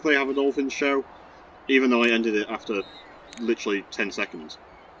technically have a dolphin show, even though I ended it after literally 10 seconds.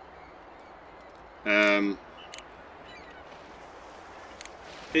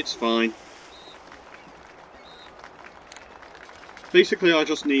 It's fine. basically I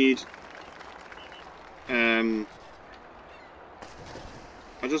just need...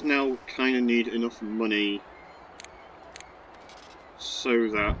 I just now kind of need enough money so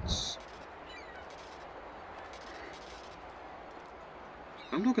that...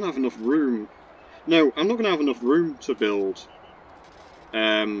 I'm not going to have enough room. No, I'm not going to have enough room to build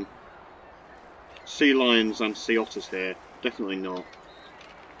sea lions and sea otters here. Definitely not.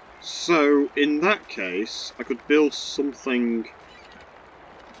 So, in that case, I could build something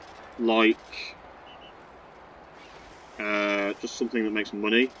like... just something that makes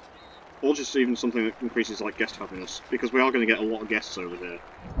money. Or just even something that increases like guest happiness. Because we are going to get a lot of guests over here.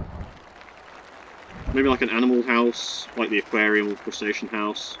 Maybe like an animal house, like the aquarium or crustacean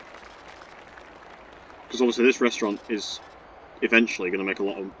house. Because obviously this restaurant is eventually going to make a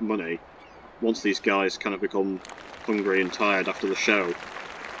lot of money once these guys kind of become hungry and tired after the show.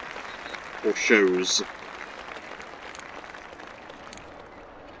 Or shows.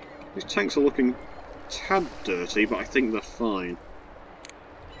 These tanks are looking a tad dirty, but I think they're fine.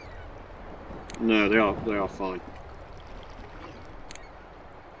 No, they are fine.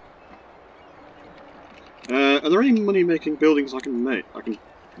 Are there any money-making buildings I can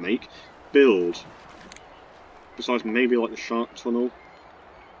build? Besides maybe like the shark tunnel,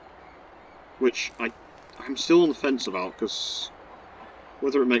 which I'm still on the fence about, because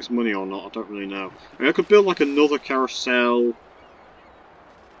whether it makes money or not, I don't really know. I mean, I could build like another carousel,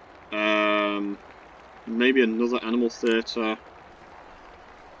 maybe another animal theatre.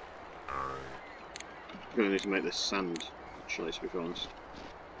 I'm going to need to make this sand, actually, to be honest.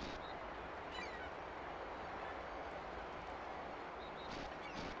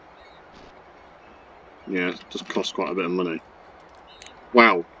 Yeah, it does cost quite a bit of money.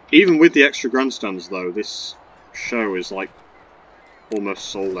 Wow, even with the extra grandstands though, this show is like almost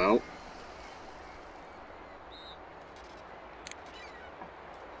sold out.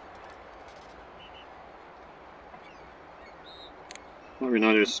 Might be an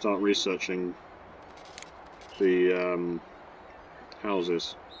idea to start researching the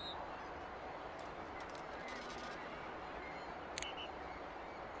houses.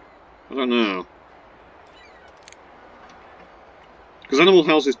 I don't know. Because animal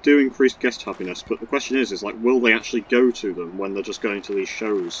houses do increase guest happiness, but the question is like, will they actually go to them when they're just going to these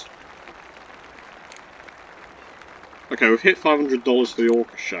shows? Okay, we've hit $500 for the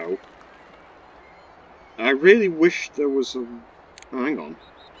Orca show. I really wish there was a... Oh, hang on.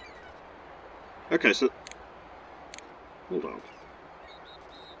 Okay, so... Hold on.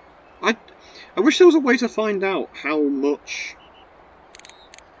 I wish there was a way to find out how much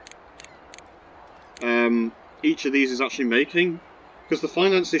each of these is actually making. Because the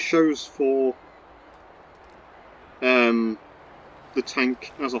finances shows for the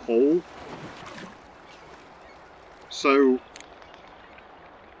tank as a whole. So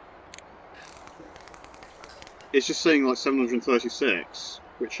it's just saying like 736,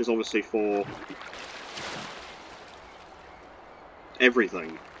 which is obviously for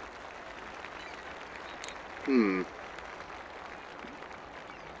everything.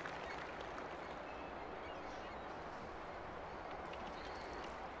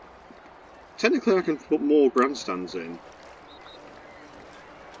 Technically I can put more grandstands in.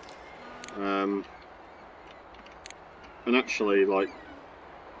 And actually, like,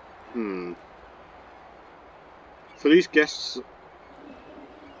 for these guests,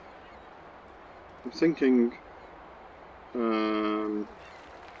 I'm thinking, do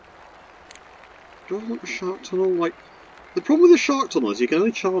I want a shark tunnel? Like, the problem with the shark tunnel is you can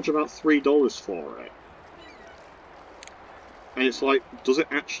only charge about $3 for it. And it's like, does it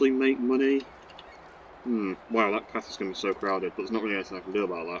actually make money? Wow, that path is going to be so crowded, but there's not really anything I can do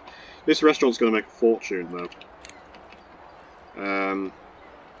about that. This restaurant's going to make a fortune, though.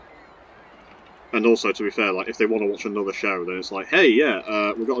 And also, to be fair, like, if they want to watch another show, then it's like, hey,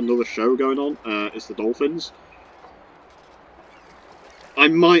 yeah, we've got another show going on, it's the Dolphins. I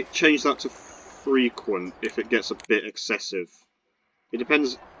might change that to frequent if it gets a bit excessive. It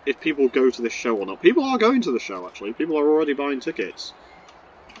depends if people go to this show or not. People are going to the show, actually. People are already buying tickets.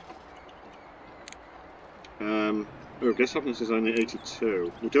 Oh, guest happiness is only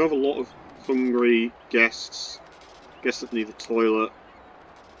 82. We do have a lot of hungry guests. Guests that need the toilet.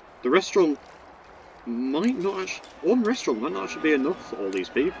 The restaurant might not actually... One restaurant might not actually be enough for all these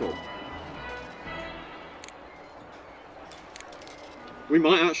people. We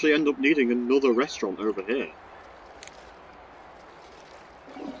might actually end up needing another restaurant over here.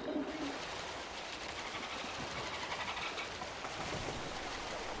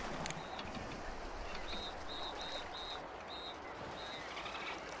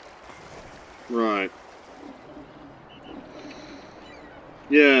 Right.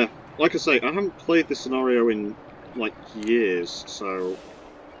 Yeah, like I say, I haven't played this scenario in, like, years, so...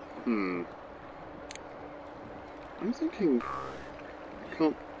 I'm thinking I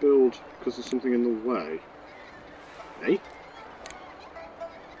can't build because there's something in the way. Eh?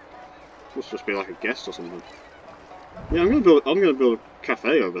 Must just be like a guest or something. Yeah, I'm gonna build a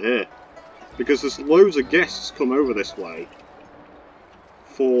cafe over here. Because there's loads of guests come over this way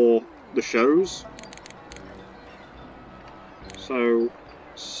for the shows. So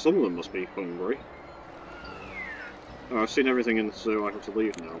some of them must be hungry. Oh, I've seen everything in the zoo, I have to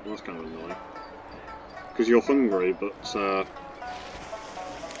leave now. Well, that's kind of annoying. Because you're hungry, but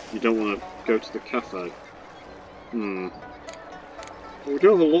you don't want to go to the cafe. Well, we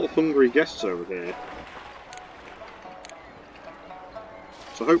do have a lot of hungry guests over here.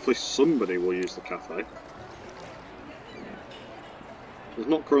 So hopefully somebody will use the cafe. There's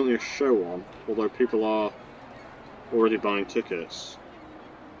not currently a show on, although people are already buying tickets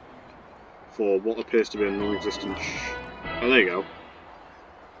for what appears to be a non-existent oh, there you go.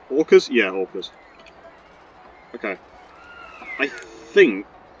 Orcas? Yeah, orcas. Okay. I think...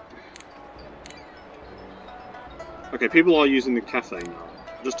 Okay, people are using the cafe now.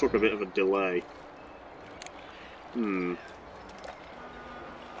 It just took a bit of a delay.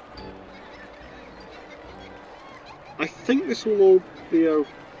 I think this will all be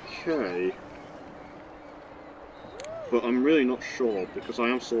okay. But I'm really not sure, because I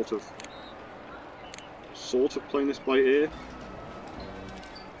am sort of playing this by ear.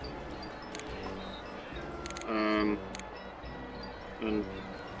 And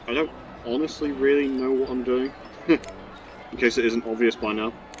I don't honestly really know what I'm doing, in case it isn't obvious by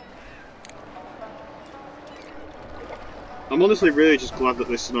now. I'm honestly really just glad that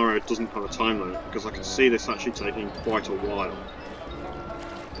this scenario doesn't have a time limit, because I can see this actually taking quite a while.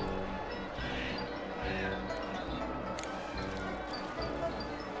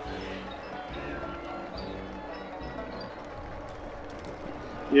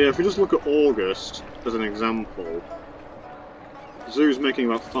 Yeah, if we just look at August as an example, the zoo's making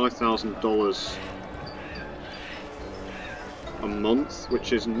about $5,000 a month,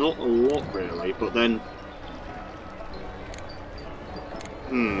 which is not a lot really, but then...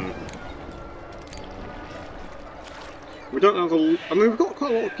 We don't have a... I mean, we've got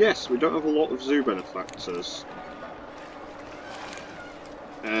quite a lot of guests, we don't have a lot of zoo benefactors.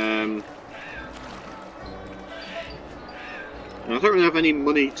 And I don't really have any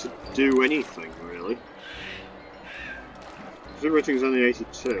money to do anything, really. Zoo rating's only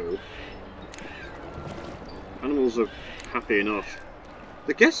 82. Animals are happy enough.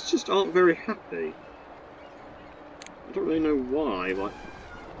 The guests just aren't very happy. I don't really know why, like...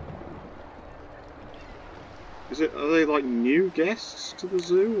 Are they like new guests to the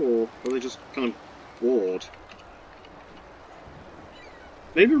zoo, or are they just kind of bored?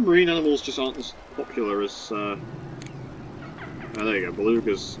 Maybe marine animals just aren't as popular as, oh, there you go,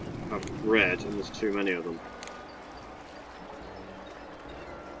 belugas have red, and there's too many of them.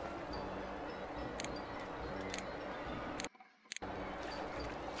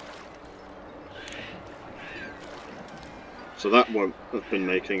 So that won't have been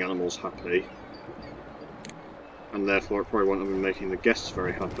making animals happy. And therefore it probably won't have been making the guests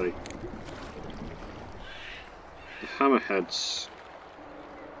very happy. The hammerheads...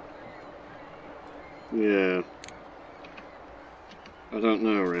 Yeah... I don't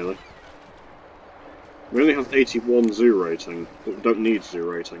know, really. We only have 81 zoo rating, but we don't need zoo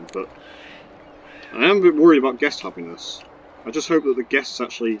rating, but... I am a bit worried about guest happiness. I just hope that the guests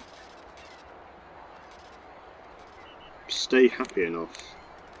actually... stay happy enough.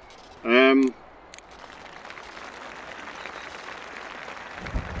 Hang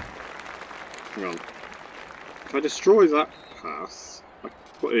on. If I destroy that path, I can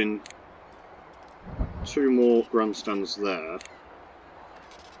put in 2 more grandstands there.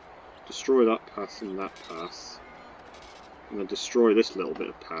 Destroy that path and that path. And then destroy this little bit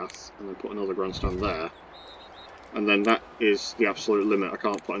of path, and then put another grandstand there. And then that is the absolute limit. I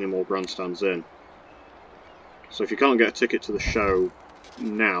can't put any more grandstands in. So if you can't get a ticket to the show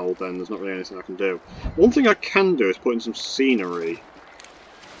now, then there's not really anything I can do. One thing I can do is put in some scenery.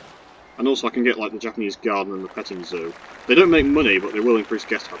 And also I can get like the Japanese garden and the petting zoo. They don't make money, but they will increase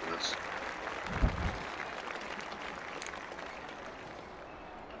guest happiness.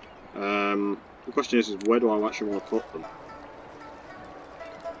 The question is where do I actually want to put them?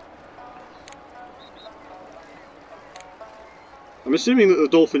 I'm assuming that the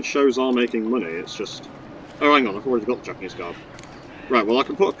dolphin shows are making money, it's just... Oh, hang on, I've already got the Japanese garden. Right, well I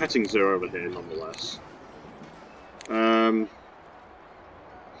can put a petting zoo over here nonetheless. I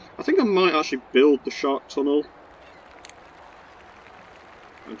think I might actually build the shark tunnel.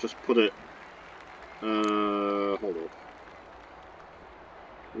 and just put it... hold up.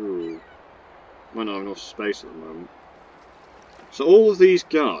 Ooh. Might not have enough space at the moment. So all of these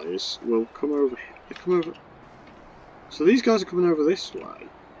guys will come over here. They come over... So these guys are coming over this way.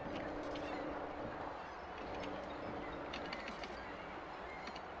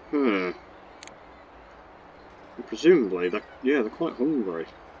 And presumably, they're quite hungry.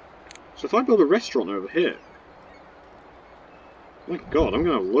 So if I build a restaurant over here... My god, I'm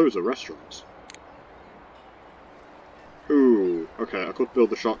going to have loads of restaurants. Ooh, okay, I could build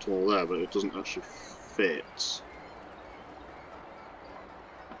the shock tunnel there, but it doesn't actually fit.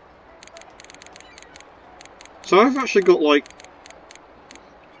 So I've actually got, like,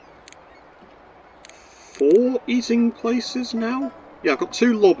 4 eating places now? Yeah, I've got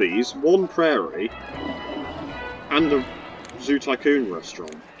 2 lobbies, 1 prairie, and a Zoo Tycoon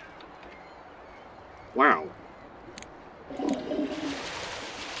restaurant. Wow.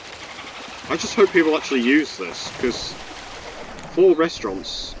 I just hope people actually use this, because 4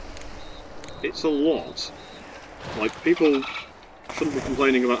 restaurants, it's a lot. Like, people shouldn't be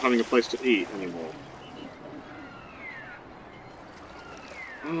complaining about having a place to eat anymore.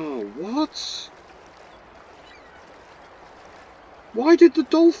 Oh, what? Why did the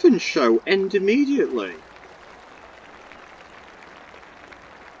dolphin show end immediately?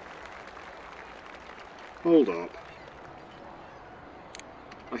 Hold up.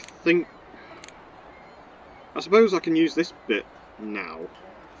 I suppose I can use this bit now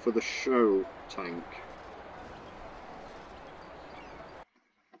for the show tank.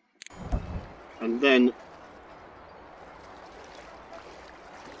 And then...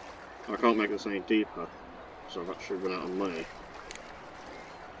 I can't make this any deeper, so I've actually run out of money.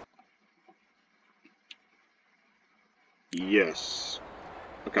 Yes.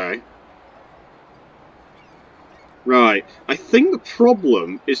 Okay. Right. I think the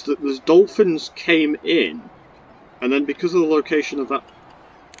problem is that the dolphins came in, and then because of the location of that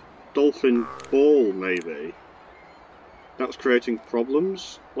dolphin ball, maybe, that was creating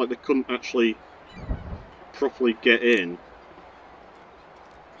problems. Like, they couldn't actually properly get in.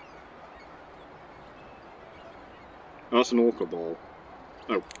 Oh, that's an orca ball.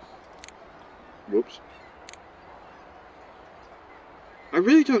 Oh. Whoops. I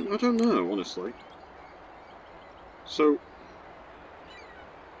don't know, honestly. So...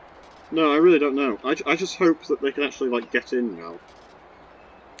 No, I really don't know. I just hope that they can actually, like, get in now.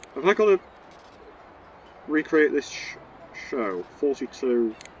 Have I got to recreate this show?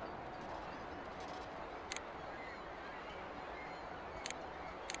 42...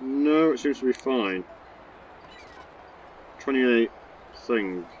 No, it seems to be fine. 28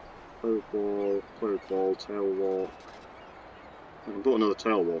 thing. Close ball, tail walk. I can put another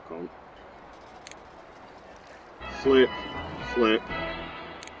tail walk on. Flip, flip.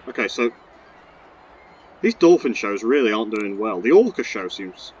 Okay, so these dolphin shows really aren't doing well. The orca show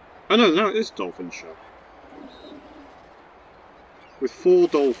seems... Oh no, it is a dolphin show. With 4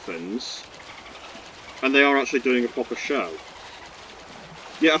 dolphins, and they are actually doing a proper show.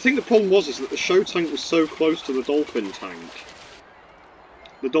 Yeah, I think the problem was that the show tank was so close to the dolphin tank.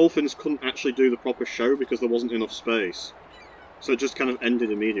 The dolphins couldn't actually do the proper show because there wasn't enough space. So it just kind of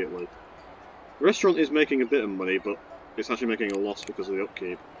ended immediately. The restaurant is making a bit of money, but it's actually making a loss because of the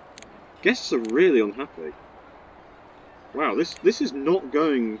upkeep. Guests are really unhappy. Wow, this is not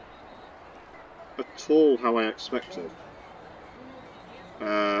going at all how I expected.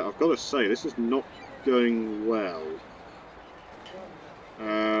 I've got to say, this is not going well.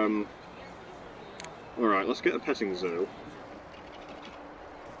 Alright, let's get a petting zoo.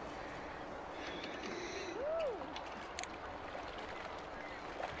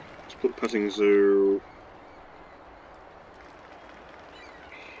 Let's put petting zoo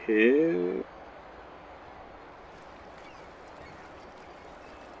here.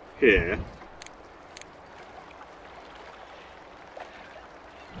 Here.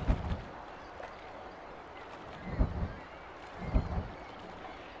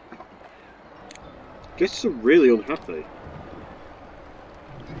 Guests are really unhappy.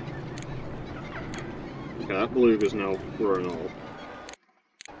 Okay, that beluga's now grown off.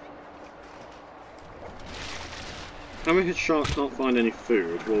 Hammerhead shark can't find any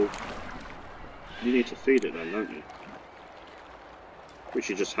food. Well, you need to feed it then, don't you? Which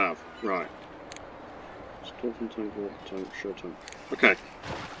you just have. Right. Dolphin tank, water tank, show tank. Okay.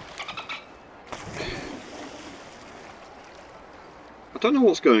 I don't know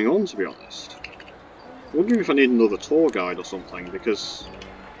what's going on, to be honest. I'm wondering if I need another tour guide or something, because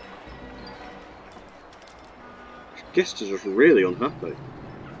guests are just really unhappy.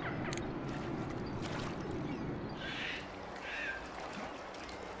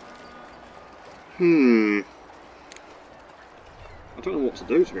 I don't know what to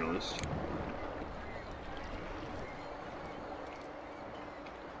do, to be honest.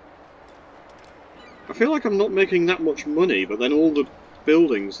 I feel like I'm not making that much money, but then all the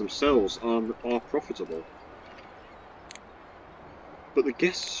buildings themselves are profitable. But the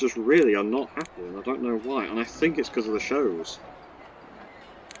guests just really are not happy, and I don't know why, and I think it's because of the shows.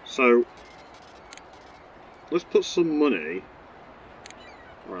 So, let's put some money...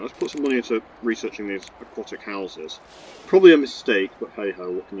 Alright, let's put some money into researching these aquatic houses. Probably a mistake, but hey-ho,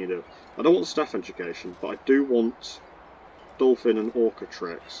 what can you do? I don't want staff education, but I do want dolphin and orca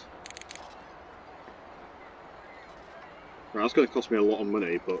tricks. Right, that's going to cost me a lot of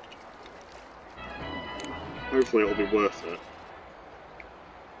money, but hopefully it'll be worth it.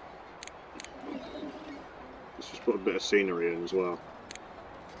 Let's just put a bit of scenery in as well.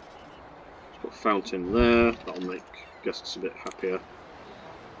 Let's put a fountain there, that'll make guests a bit happier.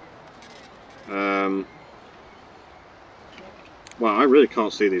 Well, I really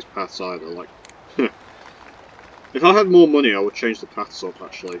can't see these paths either, like... If I had more money I would change the paths up,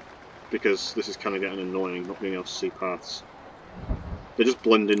 actually. Because this is kind of getting annoying, not being able to see paths. They just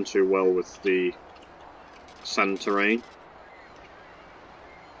blend in too well with the sand terrain.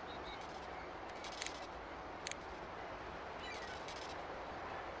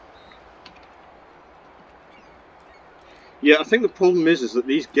 Yeah, I think the problem is that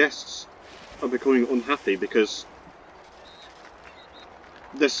these guests are becoming unhappy because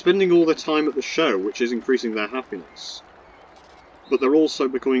they're spending all their time at the show, which is increasing their happiness. But they're also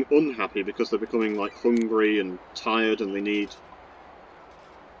becoming unhappy because they're becoming like hungry and tired and they need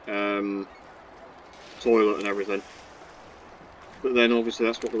toilet and everything. But then obviously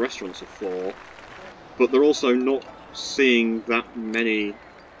that's what the restaurants are for. But they're also not seeing that many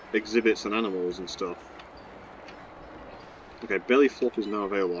exhibits and animals and stuff. Okay, belly flop is now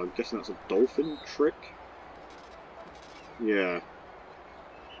available. I'm guessing that's a dolphin trick? Yeah.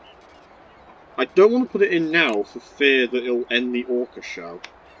 I don't want to put it in now for fear that it'll end the orca show.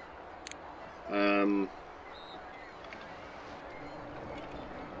 But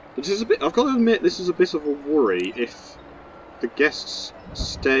this is a bit, I've got to admit, this is a bit of a worry if the guests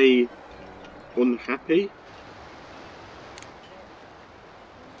stay unhappy.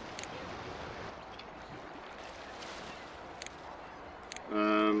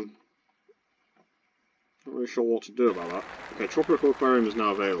 Not really sure what to do about that. Okay, Tropical Aquarium is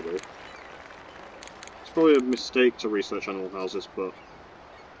now available. It's probably a mistake to research animal houses, but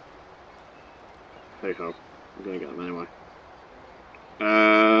hey ho, I'm gonna get them anyway.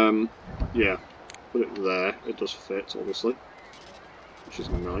 Yeah, put it there. It does fit, obviously, which is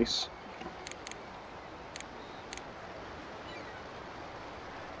nice.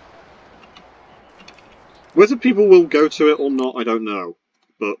 Whether people will go to it or not, I don't know.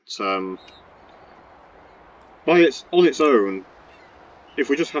 But on its own, if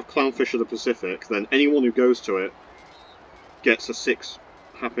we just have Clownfish of the Pacific, then anyone who goes to it gets a 6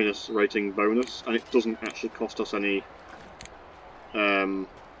 happiness rating bonus, and it doesn't actually cost us any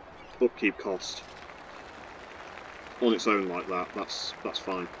upkeep cost. On its own like that, that's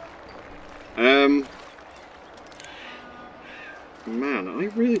fine. Man, I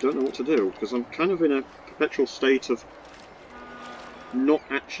really don't know what to do, because I'm kind of in a perpetual state of not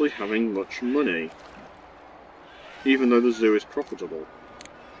actually having much money, even though the zoo is profitable.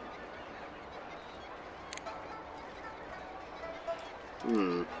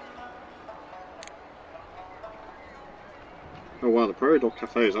 Oh wow, the Prairie Dog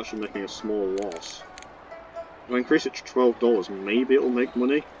Cafe is actually making a small loss. If I increase it to $12, maybe it'll make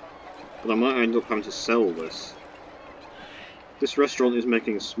money, but I might end up having to sell this. This restaurant is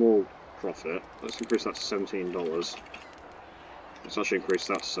making a small profit. Let's increase that to $17. Let's actually increase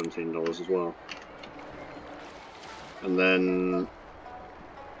that to $17 as well. And then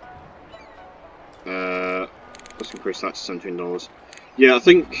let's increase that to $17. Yeah, I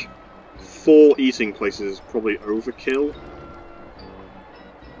think 4 eating places is probably overkill.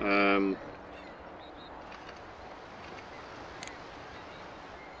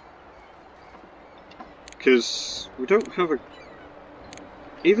 Because we don't have a...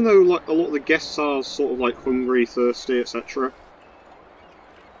 Even though like a lot of the guests are sort of like hungry, thirsty, etc.,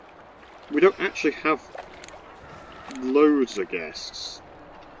 we don't actually have loads of guests.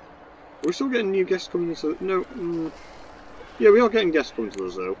 Are we still getting new guests coming into... No, yeah, we are getting guests coming to the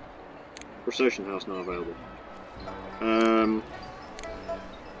zoo. Crustacean House now available.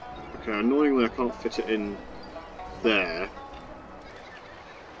 Okay, annoyingly I can't fit it in there.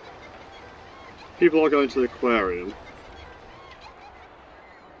 People are going to the aquarium.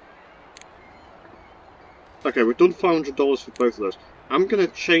 Okay, we've done $500 for both of those. I'm going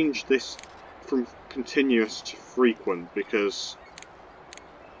to change this from continuous to frequent, because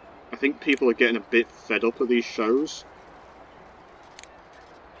I think people are getting a bit fed up of these shows.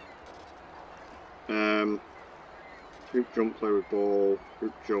 Hoop jump, play with ball,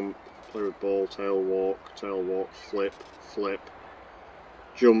 hoop jump, play with ball, tail walk, flip, flip,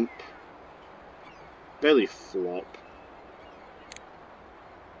 jump, belly flop,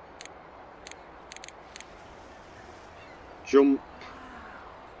 jump,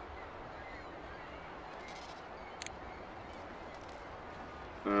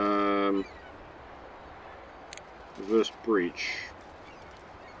 reverse breach.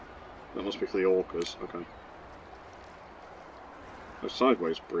 That must be for the orcas, okay. Oh,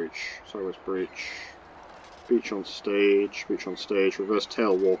 sideways breach, breach on stage, reverse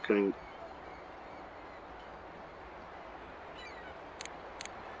tail walking.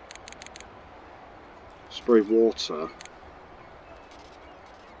 Spray water.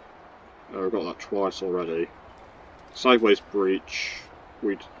 Oh, we've got that twice already. Sideways breach,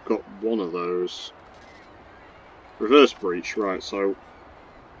 we'd got one of those. Reverse breach, right, so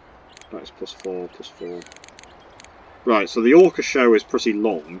that is +4, +4. Right, so the Orca show is pretty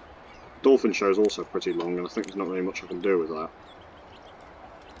long. Dolphin show is also pretty long, and I think there's not really much I can do with that.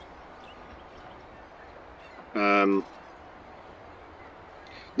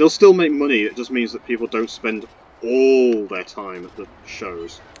 They'll still make money, it just means that people don't spend all their time at the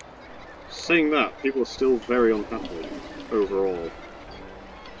shows. Saying that, people are still very unhappy, overall.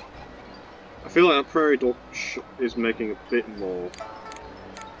 I feel like our Prairie Dog is making a bit more.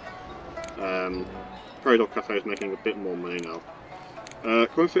 Prairie Dog Cafe is making a bit more money now.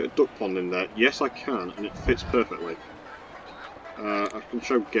 Can I fit a duck pond in there? Yes, I can, and it fits perfectly. I can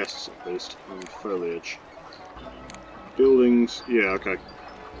show guests at least, and foliage. Buildings, yeah, okay.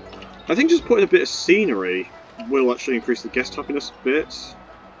 I think just putting a bit of scenery will actually increase the guest happiness a bit.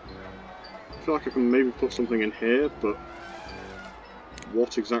 I feel like I can maybe put something in here, but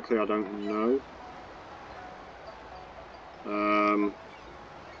what exactly I don't know.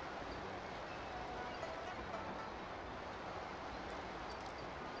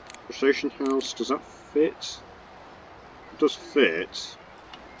 Station house, does that fit? It does fit.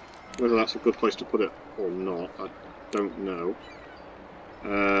 Whether that's a good place to put it or not, I don't know.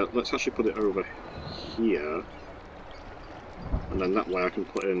 Let's actually put it over here, and then that way I can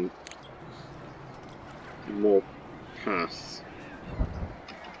put in more path.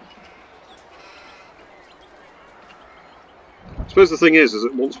 I suppose the thing is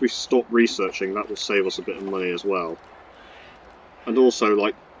that once we stop researching, that will save us a bit of money as well. And also,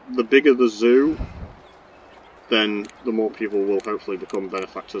 like, the bigger the zoo, then the more people will hopefully become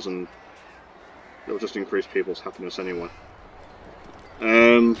benefactors, and it'll just increase people's happiness anyway.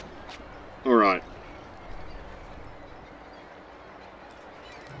 Alright.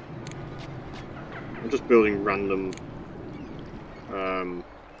 I'm just building random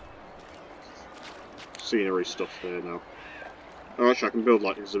scenery stuff here now. Oh, actually I can build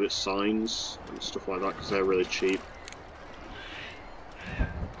like exhibit signs and stuff like that because they're really cheap.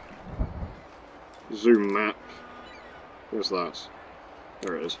 Zoom map. Where's that?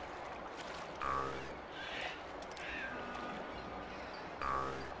 There it is.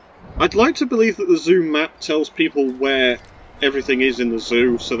 I'd like to believe that the zoo map tells people where everything is in the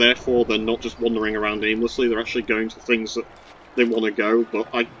zoo, so therefore they're not just wandering around aimlessly, they're actually going to things that they want to go, but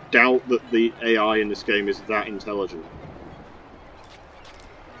I doubt that the AI in this game is that intelligent.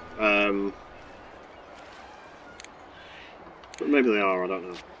 But maybe they are, I don't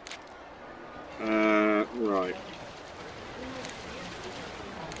know. Right.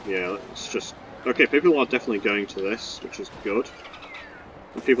 Yeah, it's just... Okay, people are definitely going to this, which is good.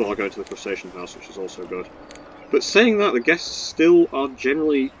 And people are going to the crustacean house, which is also good. But saying that, the guests still are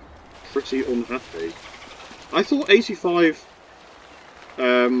generally pretty unhappy. I thought 85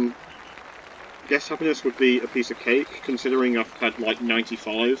 guest happiness would be a piece of cake, considering I've had like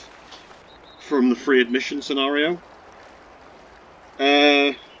 95 from the free admission scenario.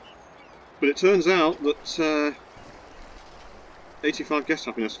 But it turns out that 85 guest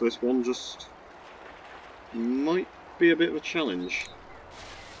happiness for this one just might be a bit of a challenge,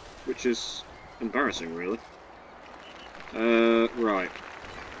 which is embarrassing, really. Right.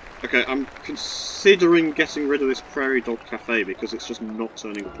 Okay, I'm considering getting rid of this Prairie Dog Cafe because it's just not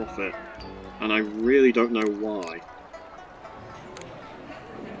turning a profit, and I really don't know why.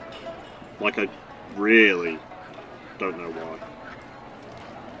 Like, I really don't know why.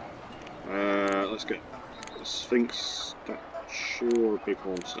 Let's get a Sphinx statue or a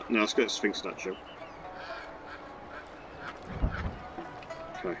bighorn statue. No, let's get a Sphinx statue.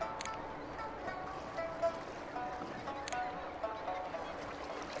 Okay.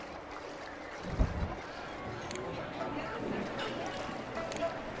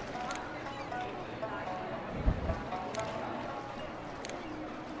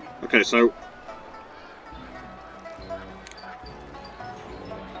 Okay, so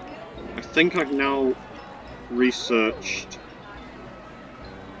I think I've now researched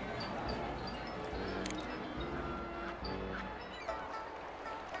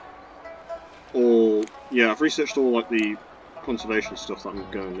all. Yeah, I've researched all like the conservation stuff that I'm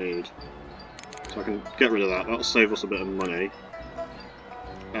going to need, so I can get rid of that. That'll save us a bit of money.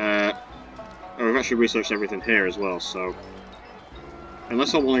 Oh, I've actually researched everything here as well, so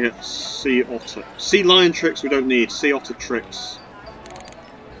unless I want to get sea otter, sea lion tricks we don't need. Sea otter tricks,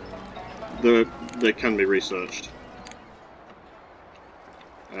 they can be researched,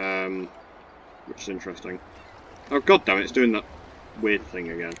 which is interesting. Oh god damn it! It's doing that weird thing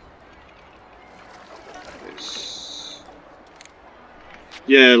again.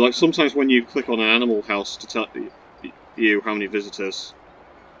 Yeah, like sometimes when you click on an animal house to tell you how many visitors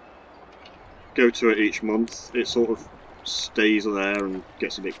go to it each month, it sort of stays there and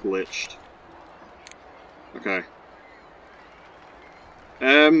gets a bit glitched. Okay.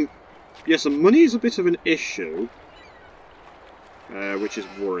 Yes, the money is a bit of an issue, which is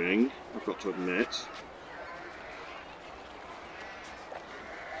worrying, I've got to admit.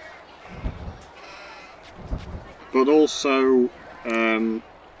 But also,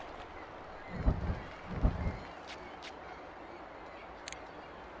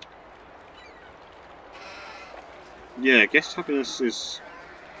 yeah, guest happiness is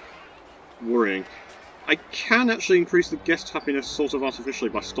worrying. I can actually increase the guest happiness sort of artificially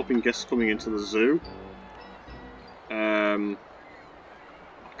by stopping guests coming into the zoo. Because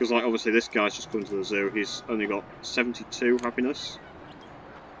like obviously this guy's just come to the zoo, he's only got 72 happiness.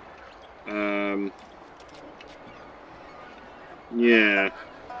 Yeah.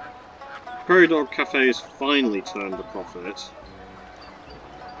 Prairie Dog Cafe has finally turned a profit.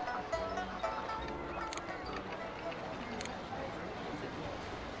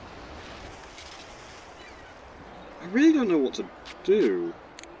 I really don't know what to do,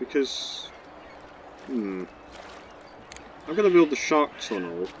 because I'm going to build the shark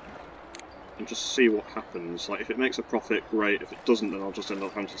tunnel and just see what happens. Like, if it makes a profit, great. If it doesn't, then I'll just end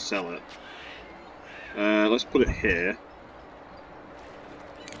up having to sell it. Let's put it here.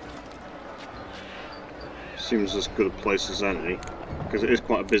 Seems as good a place as any, because it is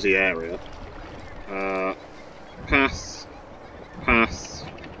quite a busy area. Path. I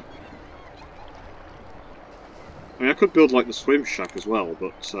mean, I could build like the swim shack as well,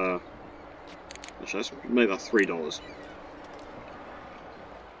 but actually, let's make that $3.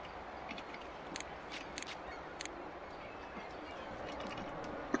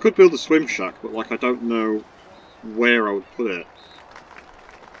 I could build the swim shack, but like I don't know where I would put it.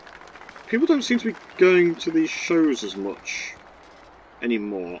 People don't seem to be going to these shows as much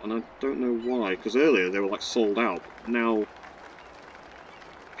anymore, and I don't know why, because earlier they were like sold out. Now,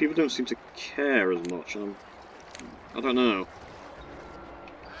 people don't seem to care as much, and I don't know.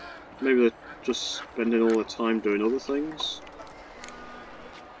 Maybe they're just spending all their time doing other things?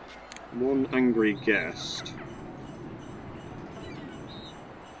 One angry guest.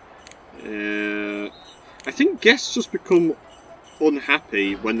 I think guests just become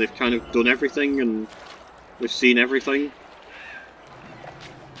unhappy when they've kind of done everything and they've seen everything.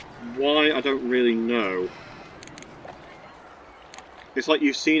 Why, I don't really know. It's like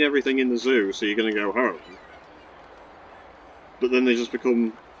you've seen everything in the zoo, so you're going to go home. But then they just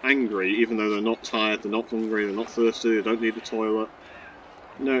become angry, even though they're not tired, they're not hungry, they're not thirsty, they don't need the toilet.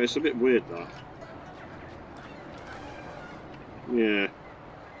 No, it's a bit weird, that. Yeah.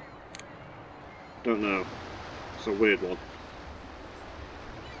 Don't know. It's a weird one.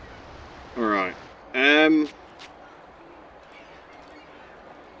 Alright.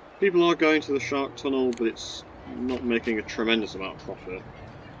 People are going to the shark tunnel, but it's not making a tremendous amount of profit.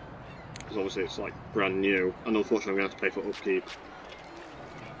 Because obviously it's like brand new, and unfortunately I'm going to have to pay for upkeep.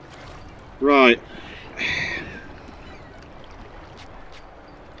 Right.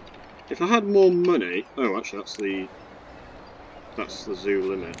 If I had more money... Oh, actually that's the zoo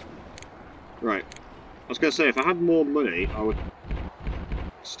limit. Right. I was going to say, if I had more money, I would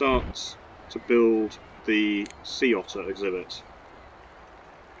start to build the sea otter exhibit,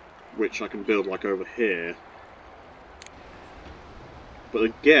 which I can build like over here. But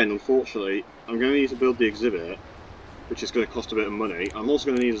again, unfortunately, I'm going to need to build the exhibit, which is going to cost a bit of money. I'm also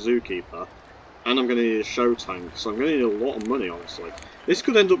going to need a zookeeper, and I'm going to need a show tank, so I'm going to need a lot of money, honestly. This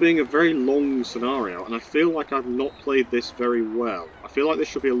could end up being a very long scenario, and I feel like I've not played this very well. I feel like this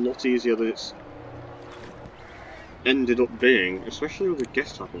should be a lot easier than it's ended up being, especially with the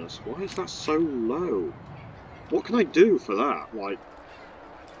guest happiness. Why is that so low? What can I do for that? Like,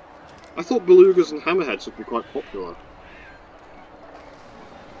 I thought belugas and hammerheads would be quite popular.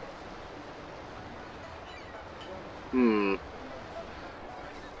 I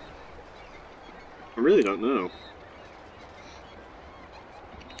really don't know.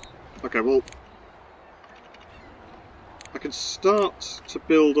 Okay, well, I can start to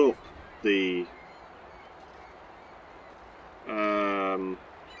build up the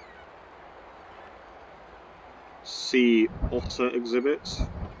sea otter exhibit.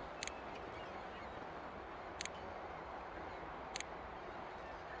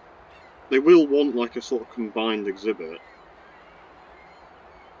 They will want like a sort of combined exhibit.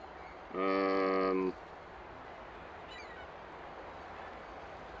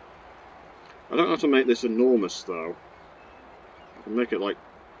 I don't have to make this enormous though. I can make it like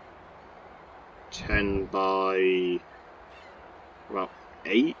 10 by about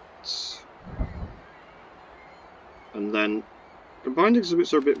 8. And then combined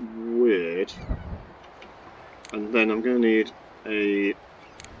exhibits are a bit weird. And then I'm going to need a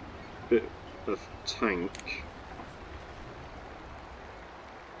bit of tank.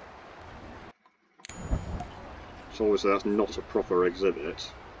 So obviously that's not a proper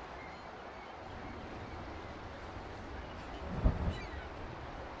exhibit.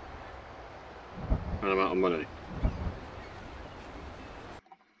 And I'm out of money.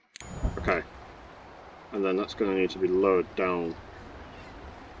 Okay. And then that's going to need to be lowered down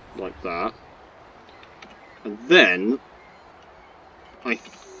like that. And then I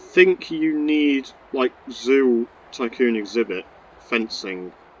think you need like Zoo Tycoon exhibit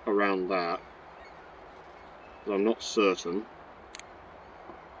fencing around that. But I'm not certain.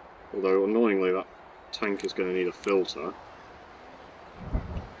 Although annoyingly that tank is going to need a filter.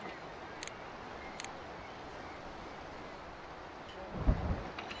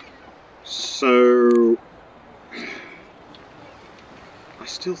 So I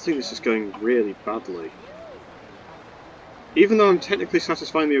still think this is going really badly. Even though I'm technically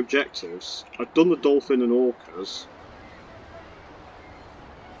satisfying the objectives, I've done the dolphin and orcas,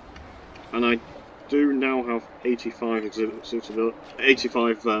 and I do now have 85 exhibit suitability.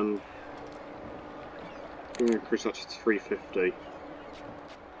 85. I'm going to increase that to 350.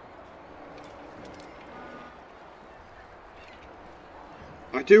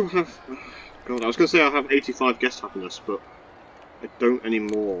 I do have. God, I was going to say I have 85 guest happiness, but I don't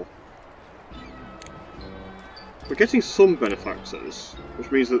anymore. We're getting some benefactors,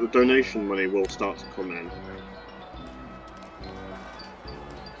 which means that the donation money will start to come in.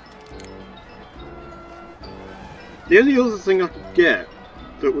 The only other thing I could get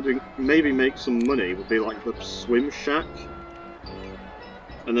that would maybe make some money would be like the swim shack,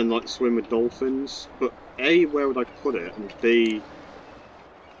 and then like swim with dolphins. But A, where would I put it, and B,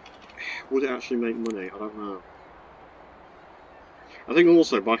 would it actually make money? I don't know. I think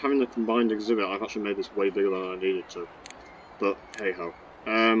also by having the combined exhibit, I've actually made this way bigger than I needed to. But hey ho.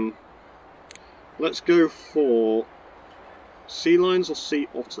 Let's go for sea lions or sea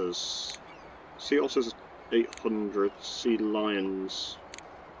otters. Sea otters 800, sea lions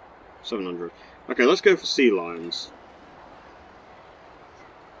 700. Okay, let's go for sea lions.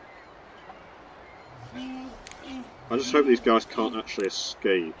 I just hope these guys can't actually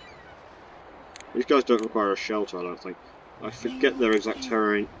escape. These guys don't require a shelter, I don't think. I forget their exact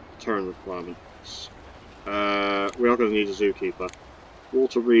terrain requirements. We are going to need a zookeeper.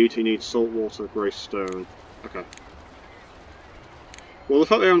 Walter Reed, he needs saltwater, grey stone. Okay. Well, the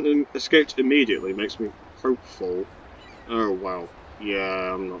fact they haven't escaped immediately makes me hopeful. Oh, wow.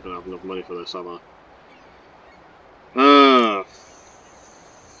 Yeah, I'm not going to have enough money for this, am I? Ah,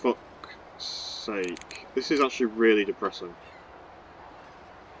 fuck's sake. This is actually really depressing.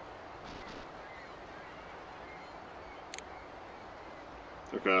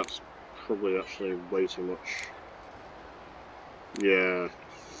 Okay, that's probably actually way too much. Yeah,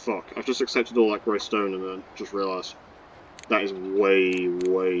 fuck. I've just accepted all that grey stone and then just realised that is way,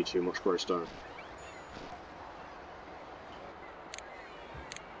 way too much grey stone.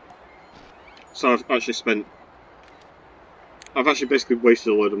 So I've actually basically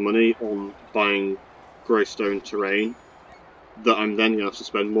wasted a load of money on buying grey stone terrain that I'm then going to have to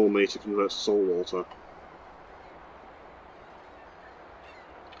spend more money to convert to saltwater.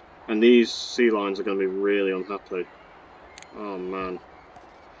 And these sea lions are going to be really unhappy. Oh man.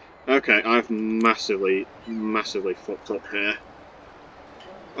 Okay, I've massively, massively fucked up here.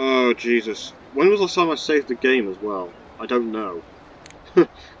 Oh Jesus. When was the last time I saved the game as well? I don't know.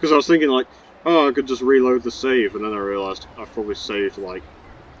 Because I was thinking like, oh, I could just reload the save, and then I realised I've probably saved like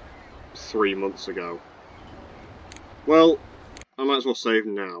 3 months ago. Well, I might as well save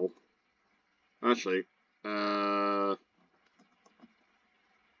now. Actually,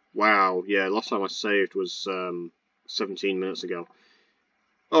 wow, yeah, last time I saved was 17 minutes ago.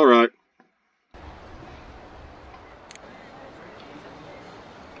 Alright.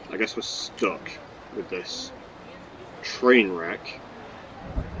 I guess we're stuck with this train wreck.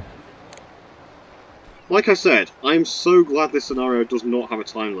 Like I said, I'm so glad this scenario does not have a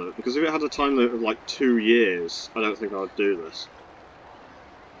time limit, because if it had a time limit of like 2 years, I don't think I would do this.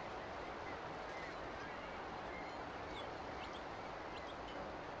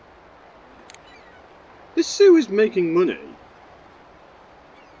 This zoo is making money.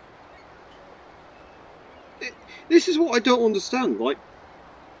 This is what I don't understand, like,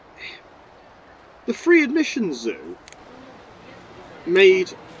 the free admission zoo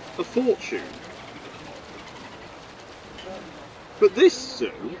made a fortune. But this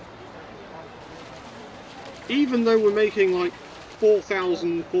zoo, even though we're making like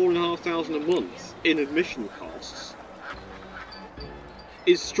 4,000, 4,500 a month in admission costs,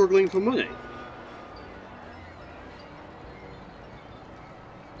 is struggling for money.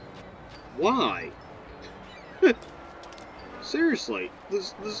 Why? Seriously,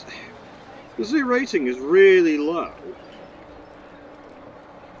 the zoo rating is really low.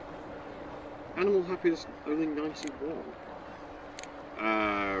 Animal happiness only 91.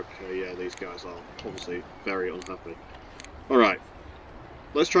 Okay, yeah, these guys are obviously very unhappy. Alright,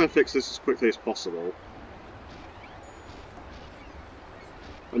 let's try and fix this as quickly as possible.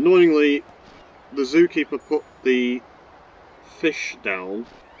 Annoyingly, the zookeeper put the fish down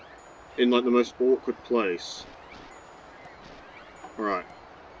in like the most awkward place. Alright.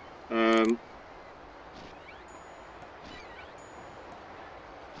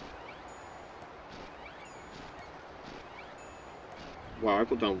 Wow, I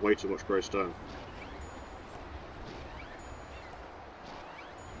put down way too much grey stone.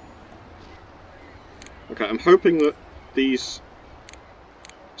 Okay, I'm hoping that these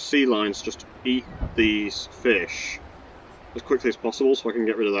sea lions just eat these fish as quickly as possible so I can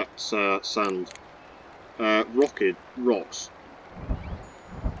get rid of that sand. Rocks.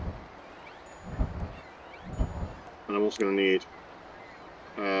 And I'm also going to need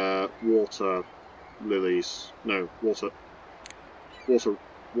water lilies. No, water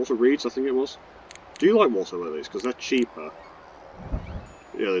reeds, I think it was. Do you like water lilies? Because they're cheaper.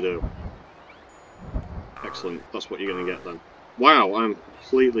 Yeah, they do. Excellent. That's what you're going to get then. Wow, I'm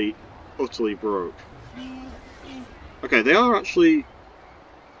completely, utterly broke. Okay, they are actually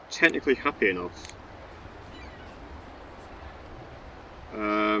technically happy enough.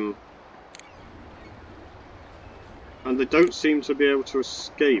 And they don't seem to be able to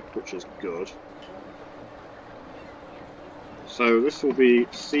escape, which is good. So this will be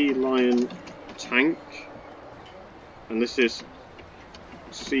Sea Lion Tank, and this is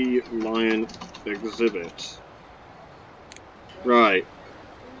Sea Lion Exhibit. Right.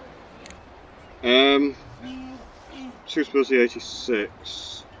 Suitability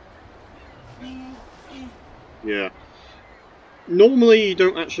 86. Yeah. Normally you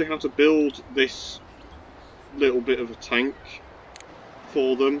don't actually have to build this little bit of a tank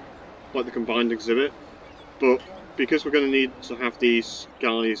for them, like the combined exhibit, but because we're going to need to have these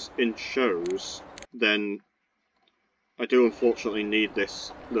guys in shows, then I do unfortunately need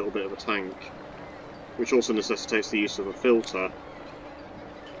this little bit of a tank, which also necessitates the use of a filter.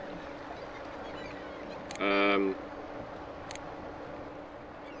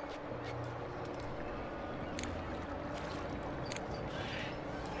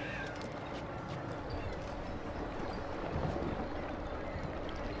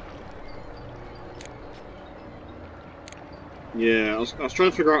 Yeah, I was trying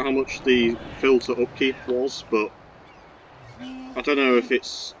to figure out how much the filter upkeep was, but I don't know if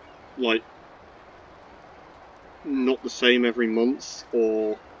it's, like, not the same every month,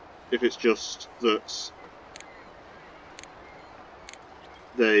 or if it's just that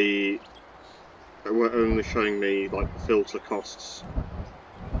they were only showing me, like, the filter costs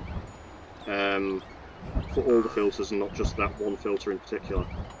for all the filters and not just that one filter in particular.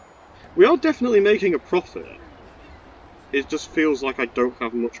 We are definitely making a profit. It just feels like I don't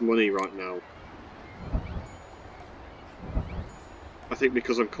have much money right now. I think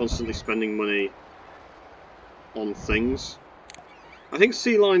because I'm constantly spending money on things. I think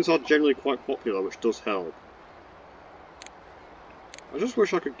sea lions are generally quite popular, which does help. I just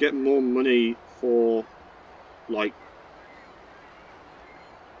wish I could get more money for, like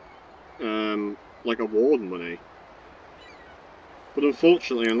award money. But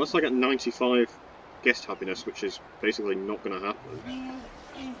unfortunately, unless I get 95 guest happiness, which is basically not going to happen,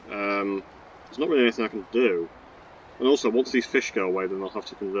 there's not really anything I can do. And also, once these fish go away, then I'll have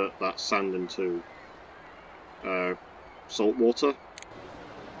to convert that sand into salt water.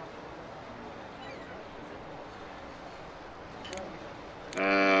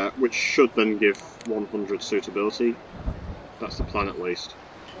 Which should then give 100 suitability. That's the plan, at least.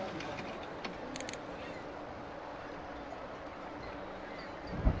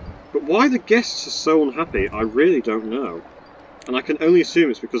 But why the guests are so unhappy, I really don't know. And I can only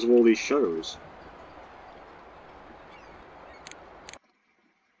assume it's because of all these shows.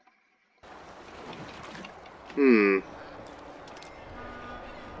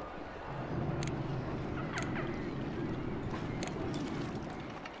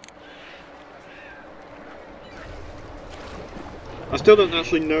 I still don't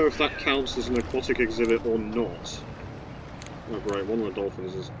actually know if that counts as an aquatic exhibit or not. Oh great, one of the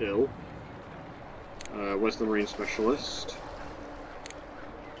dolphins is ill. Where's the marine specialist?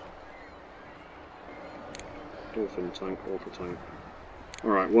 Dolphin tank, water tank.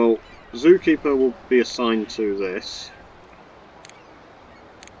 Alright, well, zookeeper will be assigned to this.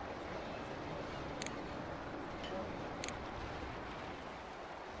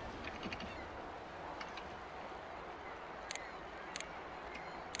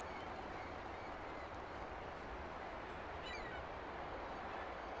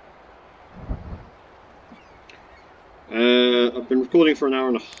 I've been recording for an hour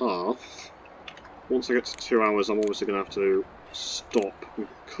and a half. Once I get to 2 hours, I'm obviously going to have to stop and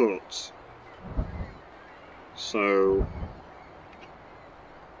cut. So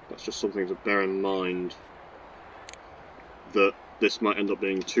that's just something to bear in mind, that this might end up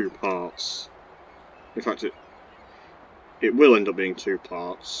being 2 parts. In fact, it will end up being 2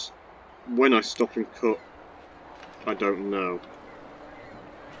 parts. When I stop and cut, I don't know.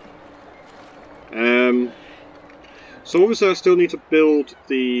 So obviously I still need to build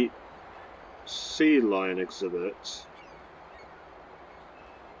the sea lion exhibit.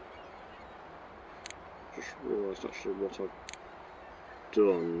 Just realised actually what I've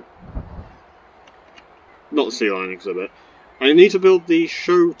done. Not the sea lion exhibit. I need to build the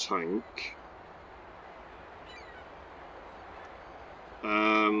show tank.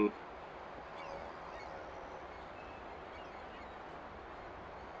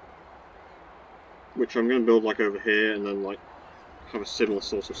 Which I'm going to build like over here, and then like have a similar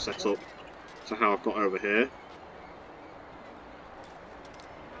sort of setup to how I've got over here.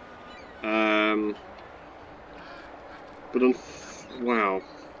 But wow,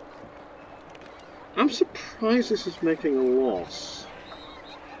 I'm surprised this is making a loss.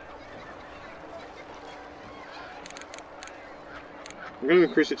 I'm going to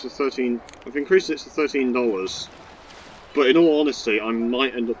increase it to 13. I've increased it to $13, but in all honesty, I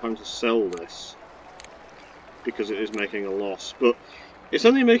might end up having to sell this because it is making a loss. But it's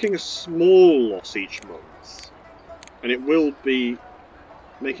only making a small loss each month, and it will be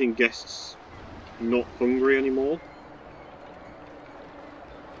making guests not hungry anymore.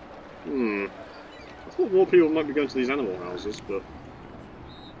 I thought more people might be going to these animal houses, but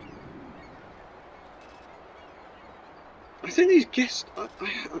I think these guests...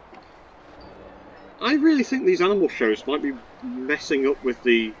 I really think these animal shows might be messing up with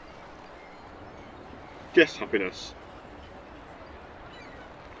the guest happiness.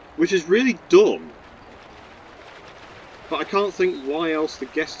 Which is really dumb. But I can't think why else the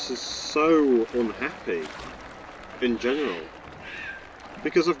guests are so unhappy in general.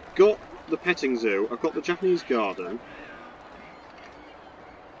 Because I've got the petting zoo, I've got the Japanese garden.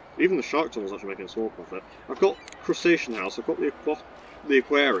 Even the shark tunnel's actually making a small profit. I've got crustacean house, I've got the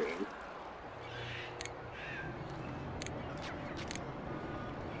aquarium.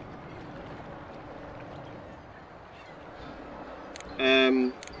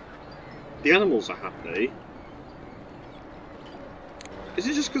 The animals are happy. Is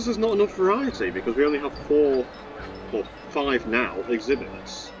it just because there's not enough variety? Because we only have 4 or 5 now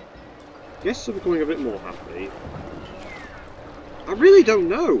exhibits. Guests are becoming a bit more happy. I really don't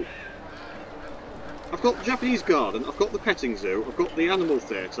know. I've got the Japanese garden, I've got the petting zoo, I've got the animal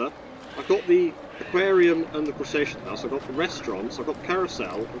theatre, I've got the aquarium and the crustacean house, I've got the restaurants, I've got the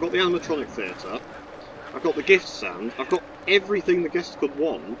carousel, I've got the animatronic theatre, I've got the gift stand, I've got everything the guests could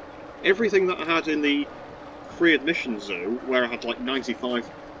want, everything that I had in the free admission zoo, where I had like 95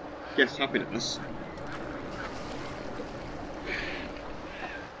 guest happiness.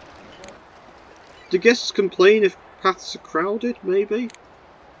 Do guests complain if paths are crowded, maybe?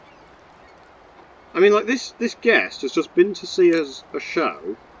 I mean, like, this guest has just been to see us a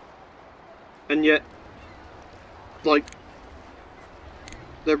show, and yet, like,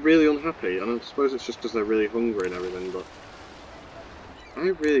 they're really unhappy, and I suppose it's just because they're really hungry and everything, but I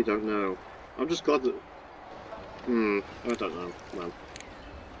really don't know. I'm just glad that... I don't know, man.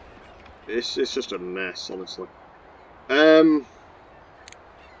 It's just a mess, honestly.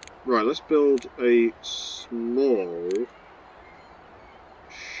 Right, let's build a small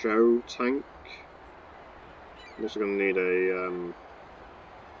show tank. I'm also going to need a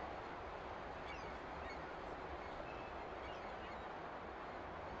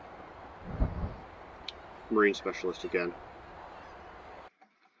Marine Specialist again.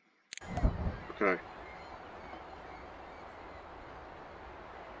 Okay.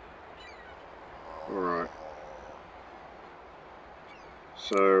 Alright.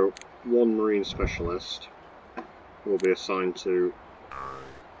 So, one Marine Specialist will be assigned to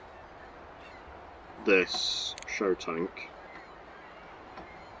this show tank.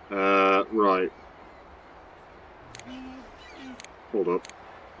 Right. Hold up.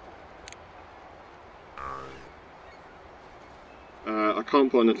 I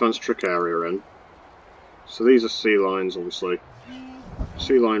can't put an advanced trick area in. So these are sea lines, obviously.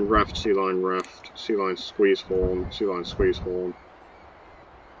 Sea line raft, sea line raft, sea line squeeze horn, sea line squeeze horn.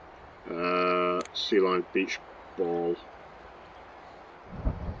 Sea line beach ball.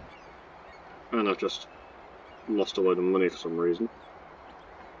 And I've just lost a load of money for some reason.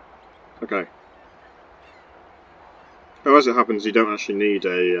 Okay. Oh, as it happens, you don't actually need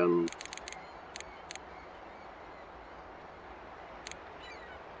a,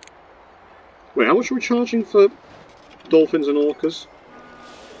 Wait, how much are we charging for dolphins and orcas?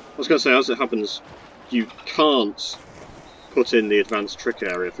 I was going to say, as it happens, you can't put in the advanced trick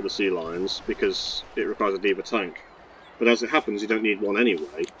area for the sea lions because it requires a deeper tank. But as it happens, you don't need one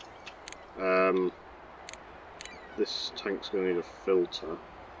anyway. This tank's going to need a filter.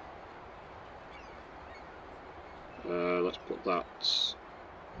 Let's put that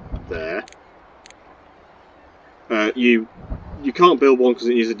there. You can't build one because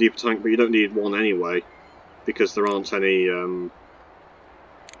it needs a deeper tank, but you don't need one anyway because there aren't any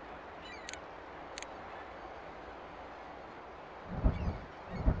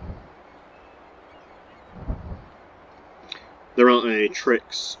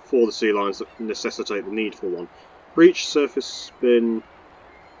tricks for the sea lions that necessitate the need for one. Breach, surface spin,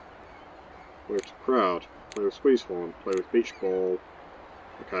 play with crowd, play with squeeze horn, play with beach ball.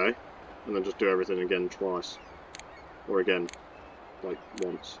 Okay, and then just do everything again twice. Or again, like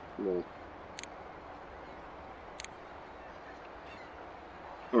once more.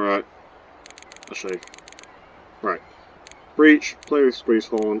 Alright, I'll show you. Right. Breach, play with squeeze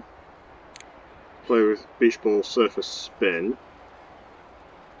horn, play with beach ball, surface spin,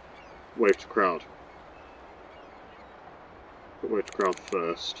 wave to crowd. Put wave to crowd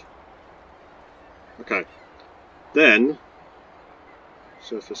first. Okay. Then,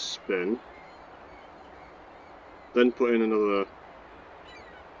 surface spin. Then put in another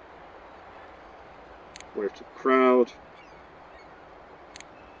wave to crowd.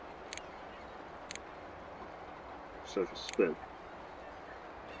 Surface spin.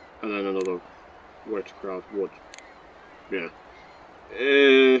 And then another wave to crowd wood. Yeah.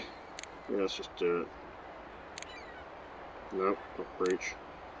 Yeah, let's just do it. No, not breach.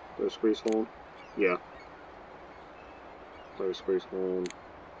 Play with squeeze horn. Yeah. Play with squeeze horn.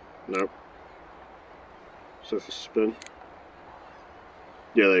 Nope. Surface spin.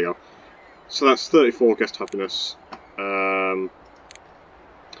 Yeah, there you go. So that's 34 guest happiness. And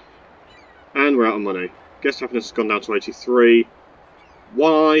we're out of money. Guest happiness has gone down to 83.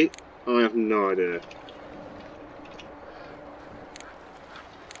 Why? I have no idea.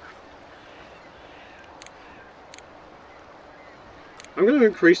 I'm going to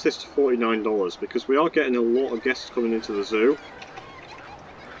increase this to $49 because we are getting a lot of guests coming into the zoo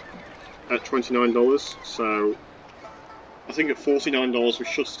at $29, so I think at $49 we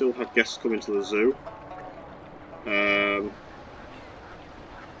should still have guests come into the zoo. Oh,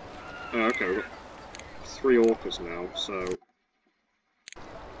 okay, we've got 3 orcas now, so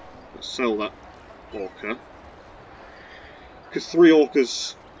let's sell that orca. Because 3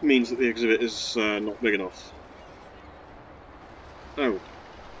 orcas means that the exhibit is not big enough. Oh.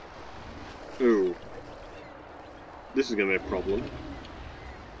 Ooh. This is going to be a problem.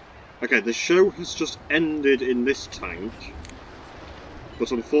 Okay, the show has just ended in this tank,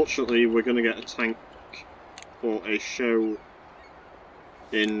 but unfortunately we're going to get a tank or a show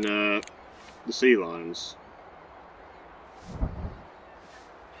in the sea lions.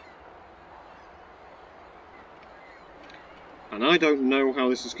 And I don't know how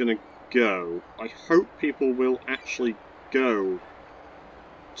this is going to go. I hope people will actually go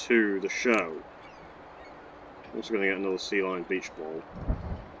to the show. Also going to get another sea lion beach ball.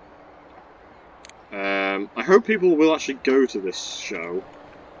 I hope people will actually go to this show.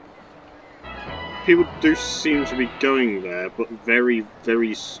 People do seem to be going there, but very,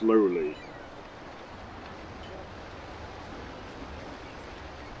 very slowly.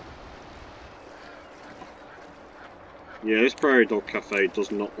 Yeah, this Prairie Dog Cafe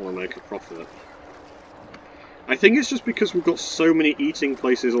does not want to make a profit. I think it's just because we've got so many eating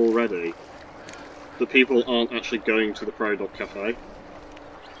places already that people aren't actually going to the Prairie Dog Cafe.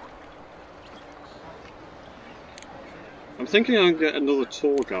 I'm thinking I'll get another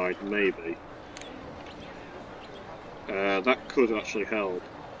tour guide, maybe. That could actually help.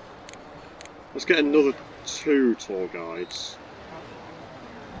 Let's get another 2 tour guides.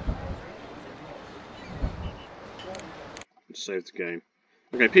 And save the game.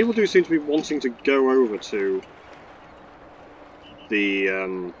 Okay, people do seem to be wanting to go over to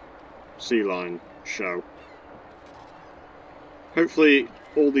the Sea Lion show. Hopefully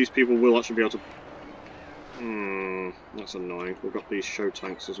all these people will actually be able to... that's annoying. We've got these show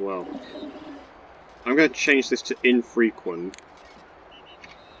tanks as well. I'm going to change this to infrequent.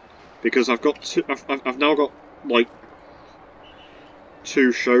 Because I've got I've now got, like,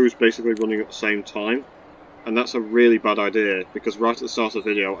 2 shows basically running at the same time. And that's a really bad idea, because right at the start of the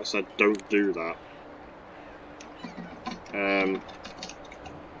video I said don't do that.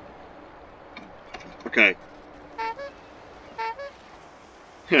 Okay.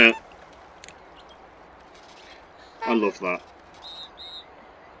 I love that.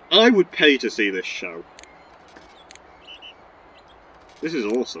 I would pay to see this show. This is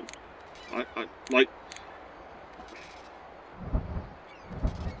awesome. I like...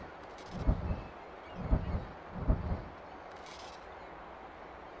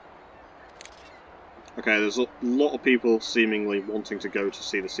 Okay, there's a lot of people seemingly wanting to go to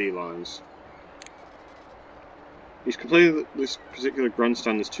see the sea lions. He's complaining that this particular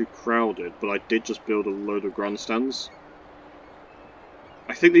grandstand is too crowded, but I did just build a load of grandstands.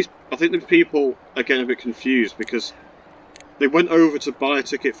 I think these people are getting a bit confused because they went over to buy a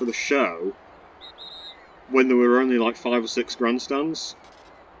ticket for the show when there were only like 5 or 6 grandstands.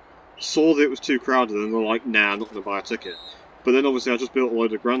 Saw that it was too crowded and were like, nah, I'm not going to buy a ticket. But then obviously I just built a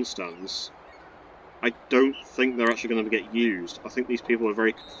load of grandstands. I don't think they're actually going to get used. I think these people are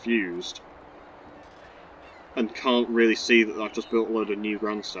very confused and can't really see that I've just built a load of new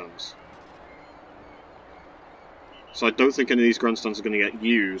grandstands. So I don't think any of these grandstands are going to get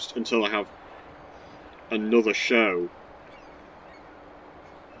used until I have another show.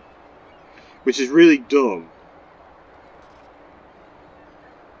 Which is really dumb.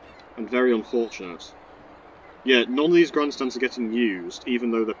 And very unfortunate. Yeah, none of these grandstands are getting used,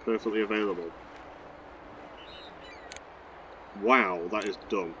 even though they're perfectly available. Wow, that is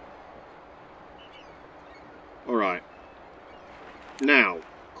dumb. Alright. Now,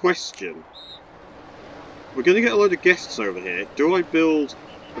 question. We're going to get a load of guests over here. Do I build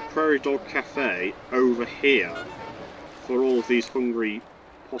a Prairie Dog Cafe over here for all of these hungry,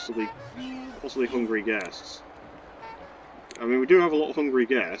 possibly hungry guests? I mean, we do have a lot of hungry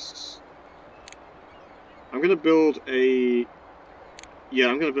guests. I'm going to build a... Yeah,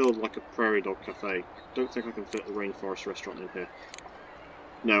 I'm going to build like a Prairie Dog Cafe. Don't think I can fit the Rainforest Restaurant in here.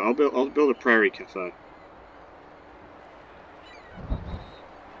 No, I'll build a Prairie Cafe.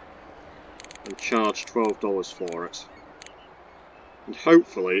 And charge $12 for it. And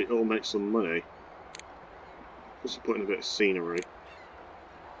hopefully it'll make some money. Also put in a bit of scenery.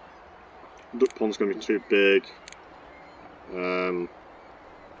 Duck pond's going to be too big.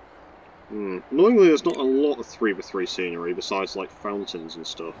 Annoyingly there's not a lot of 3x3 scenery besides like fountains and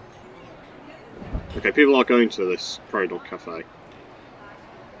stuff. Okay, people are going to this Prairie Dog Cafe.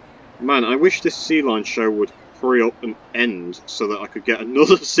 Man, I wish this sea lion show would hurry up and end so that I could get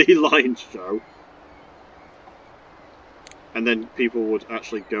another sea lion show. And then people would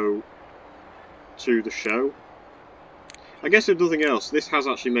actually go to the show. I guess if nothing else, this has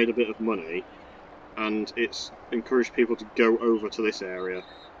actually made a bit of money. And it's encouraged people to go over to this area.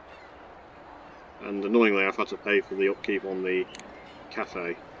 And annoyingly, I've had to pay for the upkeep on the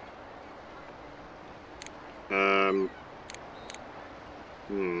cafe.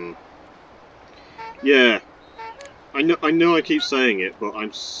 Yeah. I know I keep saying it, but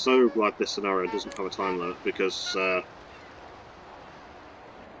I'm so glad this scenario doesn't have a time limit, because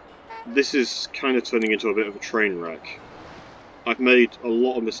this is kind of turning into a bit of a train wreck. I've made a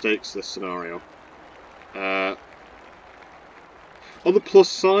lot of mistakes this scenario. On the plus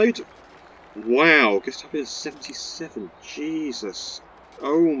side, wow, guest happiness 77, Jesus,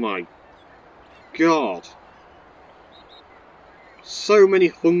 oh my god. So many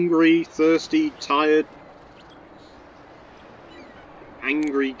hungry, thirsty, tired,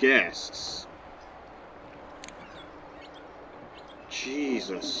 angry guests.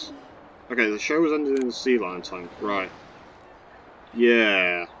 Jesus. Okay, the show was ended in the sea lion tank, right.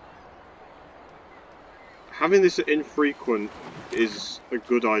 Yeah. Having this at infrequent is a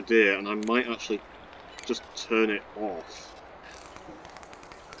good idea, and I might actually just turn it off.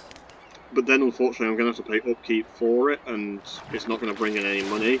 But then, unfortunately, I'm going to have to pay upkeep for it, and it's not going to bring in any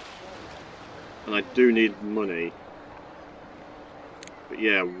money. And I do need money. But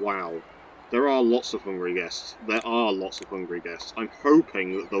yeah, wow. There are lots of hungry guests. There are lots of hungry guests. I'm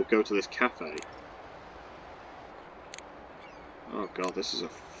hoping that they'll go to this cafe. Oh god, this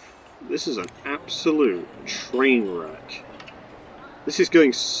is an absolute train wreck. This is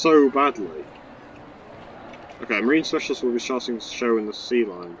going so badly. Okay, Marine Specialist will be starting to show in the sea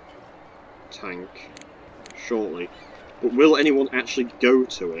line tank shortly. But will anyone actually go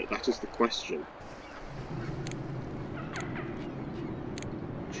to it? That is the question.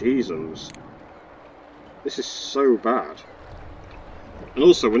 Jesus. This is so bad. And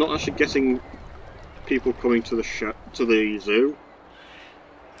also, we're not actually getting people coming to the zoo.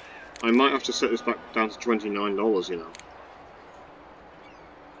 I might have to set this back down to $29, you know.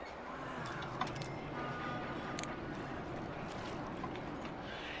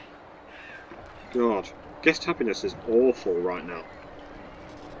 God, guest happiness is awful right now.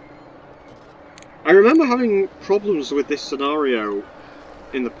 I remember having problems with this scenario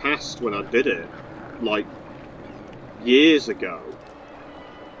in the past when I did it, like, years ago.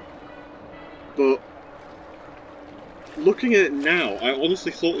 But looking at it now, I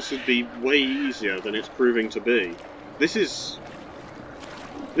honestly thought this would be way easier than it's proving to be. This is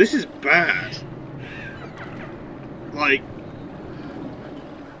bad. Like,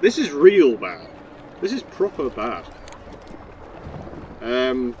 this is real bad. This is proper bad.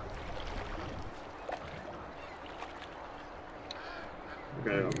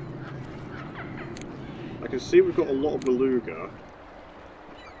 Okay. I can see we've got a lot of beluga.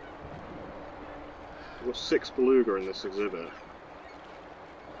 We've got 6 beluga in this exhibit.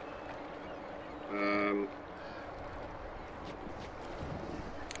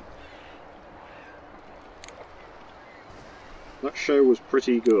 That show was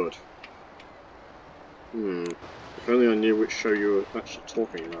pretty good. If only I knew which show you were actually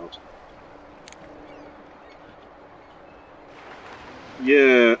talking about.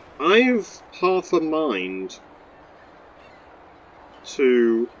 Yeah, I've half a mind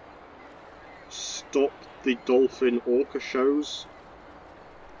to stop the dolphin orca shows.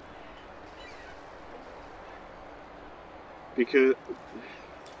 Because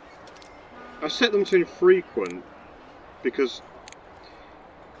I set them to infrequent because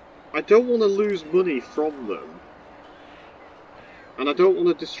I don't want to lose money from them, and I don't want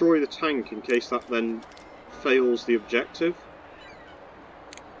to destroy the tank in case that then fails the objective.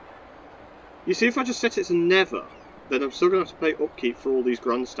 You see, if I just set it to never, then I'm still going to have to pay upkeep for all these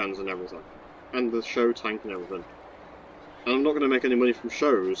grandstands and everything, and the show tank and everything. And I'm not going to make any money from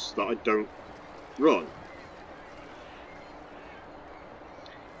shows that I don't run.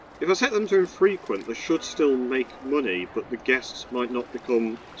 If I set them to infrequent, they should still make money, but the guests might not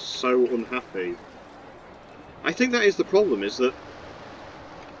become so unhappy. I think that is the problem, is that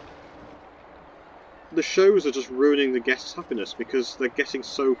the shows are just ruining the guests' happiness because they're getting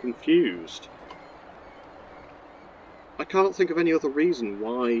so confused. I can't think of any other reason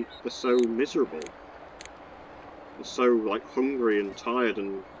why they're so miserable. They're so, like, hungry and tired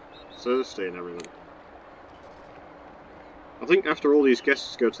and thirsty and everything. I think after all these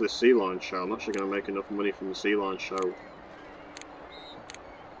guests go to the Sea Lion show, I'm actually going to make enough money from the Sea Lion show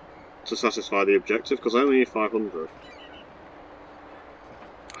to satisfy the objective, because I only need 500.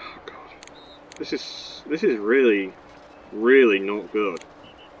 Oh god. This is really, really not good.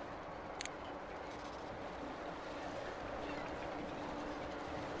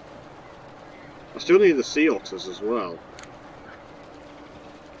 I still need the sea otters as well.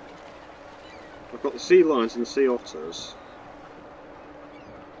 I've got the sea lions and the sea otters.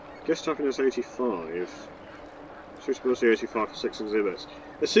 Guest happiness 85. Suitability 85 for 6 exhibits.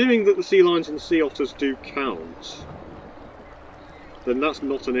 Assuming that the sea lions and the sea otters do count, then that's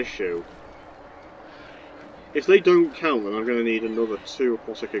not an issue. If they don't count, then I'm going to need another 2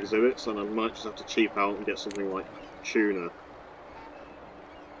 aquatic exhibits, and I might just have to cheap out and get something like tuna.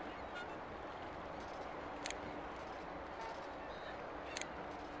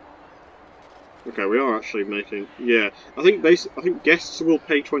 Okay, we are actually making... Yeah, I think guests will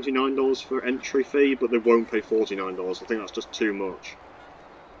pay $29 for entry fee, but they won't pay $49. I think that's just too much.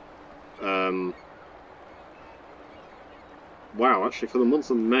 Wow, actually, for the month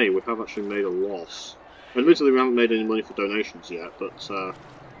of May, we have actually made a loss. Admittedly, we haven't made any money for donations yet, but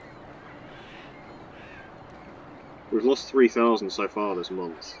we've lost 3,000 so far this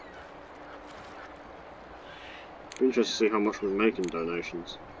month. Be interested to see how much we make in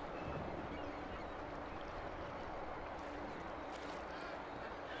donations.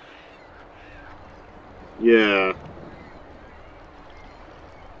 Yeah.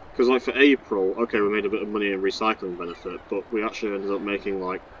 Because, like, for April, okay, we made a bit of money in recycling benefit, but we actually ended up making,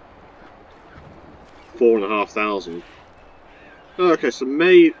 like, 4,500. Okay, so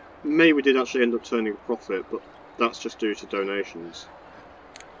May maybe did actually end up turning a profit, but that's just due to donations.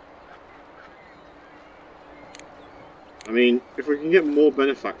 I mean, if we can get more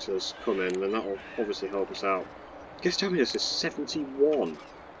benefactors come in, then that will obviously help us out. Guest happiness is 71.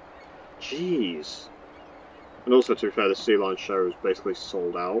 Jeez. And also, to be fair, the Sea Lion show is basically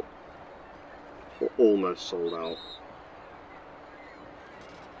sold out. Or almost sold out.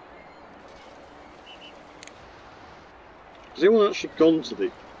 Has anyone actually gone to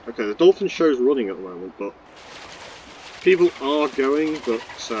the... Okay, the Dolphin show's running at the moment, but... people are going, but...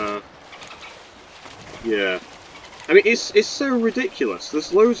 yeah. I mean, it's so ridiculous.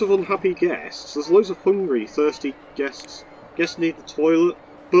 There's loads of unhappy guests. There's loads of hungry, thirsty guests. Guests need the toilet,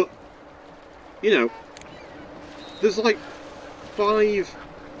 but... you know... there's like 5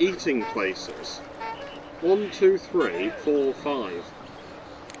 eating places. 1, 2, 3, 4, 5.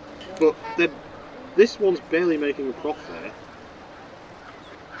 But this one's barely making a profit.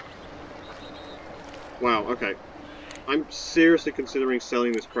 Wow, okay. I'm seriously considering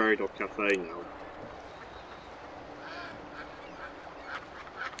selling this Prairie Dog Cafe now.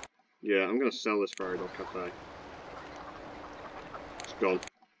 Yeah, I'm gonna sell this Prairie Dog Cafe. It's gone.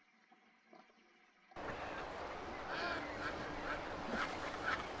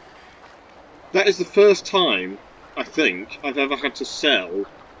 That is the first time, I think, I've ever had to sell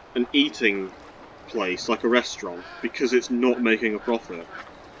an eating place, like a restaurant, because it's not making a profit.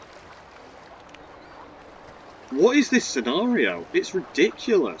 What is this scenario? It's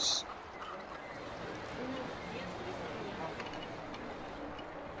ridiculous.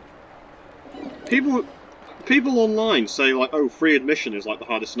 People online say, like, oh, free admission is like the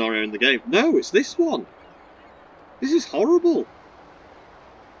hardest scenario in the game. No, it's this one. This is horrible.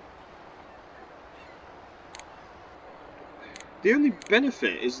 The only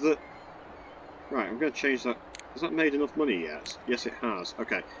benefit is that... right, I'm going to change that. Has that made enough money yet? Yes, it has.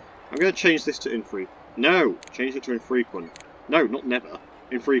 Okay. I'm going to change this to infrequent. No! Change it to infrequent. No, not never.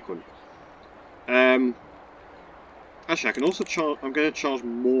 Infrequent. Actually, I can also charge... I'm going to charge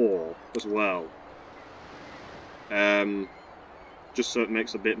more as well. Just so it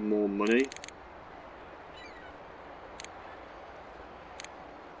makes a bit more money.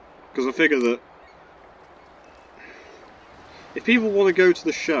 Because I figure that if people want to go to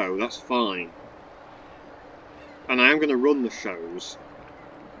the show, that's fine. And I am going to run the shows.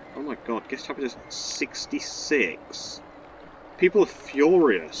 Oh my god, guest happiness 66. People are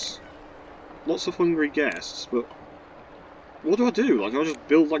furious. Lots of hungry guests, but what do I do? Like, do I just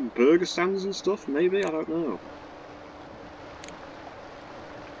build like burger stands and stuff? Maybe? I don't know.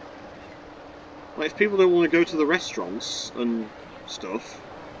 Like, if people don't want to go to the restaurants and stuff,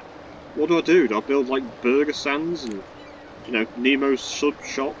 what do I do? Do I build like burger stands and, you know, Nemo's sub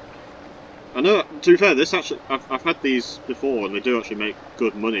shop? I know, to be fair, this actually, I've had these before and they do actually make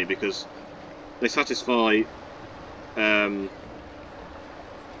good money because they satisfy hunger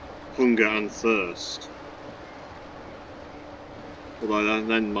and thirst. Although they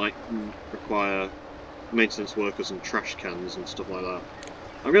then might require maintenance workers and trash cans and stuff like that.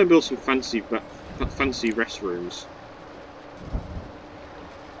 I'm going to build some fancy restrooms.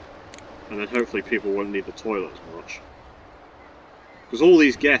 And then hopefully people won't need the toilet as much. Because all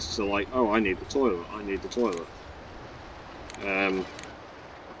these guests are like, oh, I need the toilet, I need the toilet.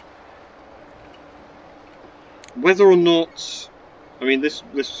 Whether or not... I mean, this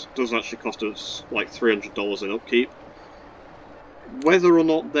does actually cost us like $300 in upkeep. Whether or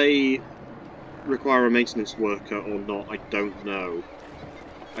not they require a maintenance worker or not, I don't know.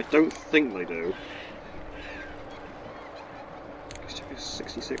 I don't think they do.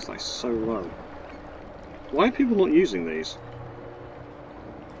 66, that's so low. Why are people not using these?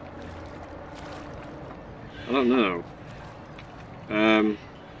 I don't know.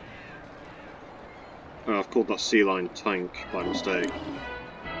 Oh, I've called that Sea Lion tank by mistake.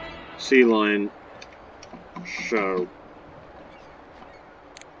 Sea Lion show.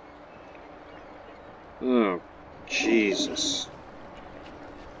 Oh, Jesus.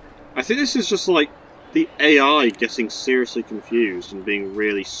 I think this is just like the AI getting seriously confused and being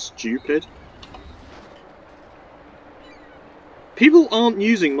really stupid. People aren't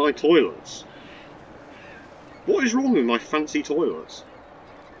using my toilets. What is wrong with my fancy toilets?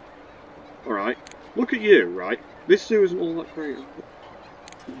 Alright, look at you, right? This zoo isn't all that great.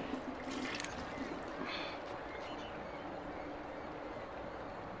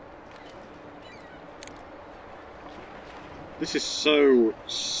 This is so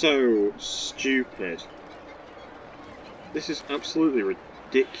stupid. This is absolutely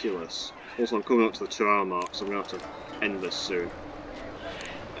ridiculous. Also, I'm coming up to the 2-hour mark, so I'm going to have to end this soon.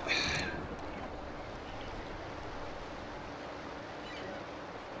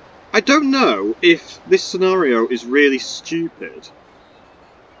 I don't know if this scenario is really stupid,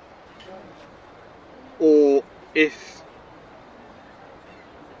 or if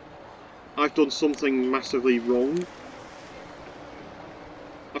I've done something massively wrong.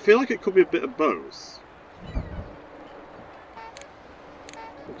 I feel like it could be a bit of both.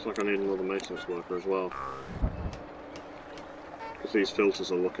 Looks like I need another maintenance worker as well, because these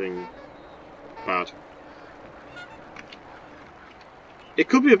filters are looking bad. It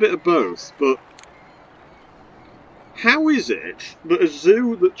could be a bit of both, but how is it that a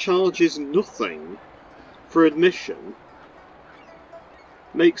zoo that charges nothing for admission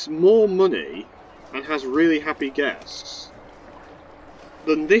makes more money and has really happy guests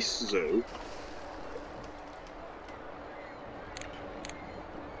than this zoo?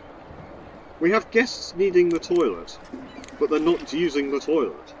 We have guests needing the toilet, but they're not using the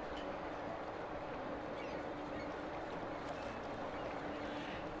toilet.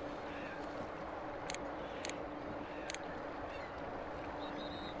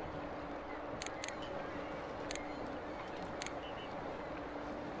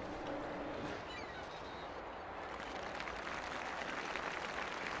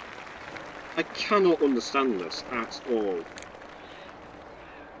 I cannot understand this at all.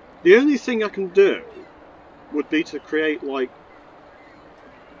 The only thing I can do would be to create, like,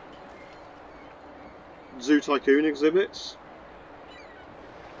 Zoo Tycoon exhibits.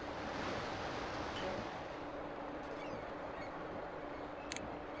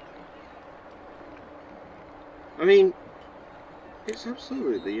 I mean, it's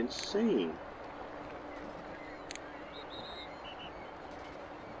absolutely insane.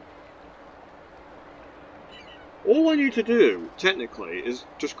 All I need to do, technically, is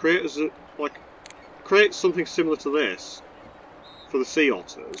just create create something similar to this for the sea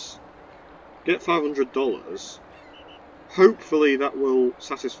otters, get $500, hopefully that will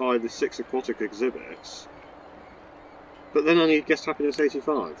satisfy the 6 aquatic exhibits, but then I need guest happiness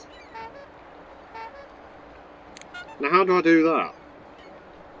 85. Now how do I do that?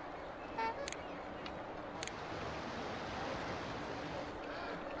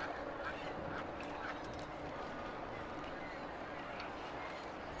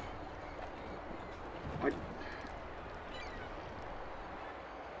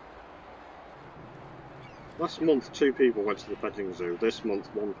 Last month 2 people went to the petting zoo, this month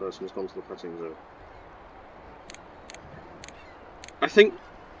 1 person has gone to the petting zoo. I think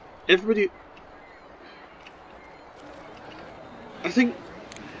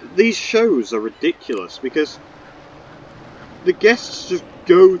these shows are ridiculous because the guests just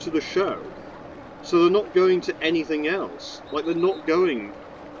go to the show, so they're not going to anything else. Like, they're not going...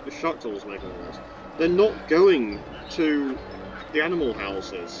 The shark tunnel's making a noise. They're not going to the animal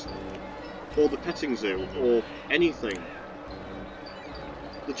houses, or the petting zoo, or anything.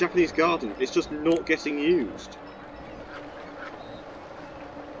 The Japanese garden is just not getting used.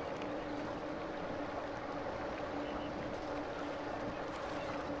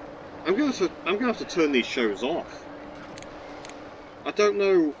 I'm gonna have to turn these shows off. I don't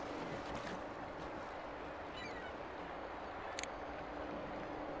know.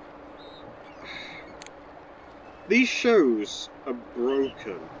 These shows are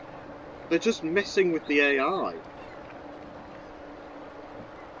broken. They're just messing with the AI.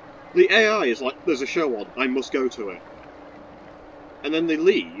 The AI is like, there's a show on, I must go to it. And then they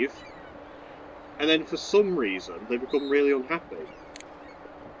leave, and then for some reason they become really unhappy.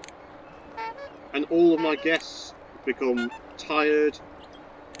 And all of my guests become tired,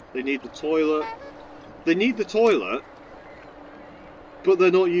 they need the toilet. They need the toilet, but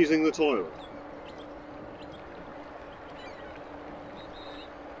they're not using the toilet.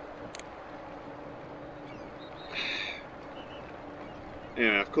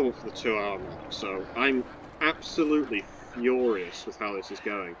 Anyway, I've come up for the 2-hour mark, so I'm absolutely furious with how this is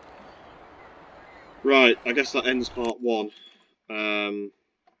going. Right, I guess that ends part 1.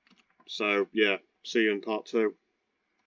 So, yeah, see you in part 2.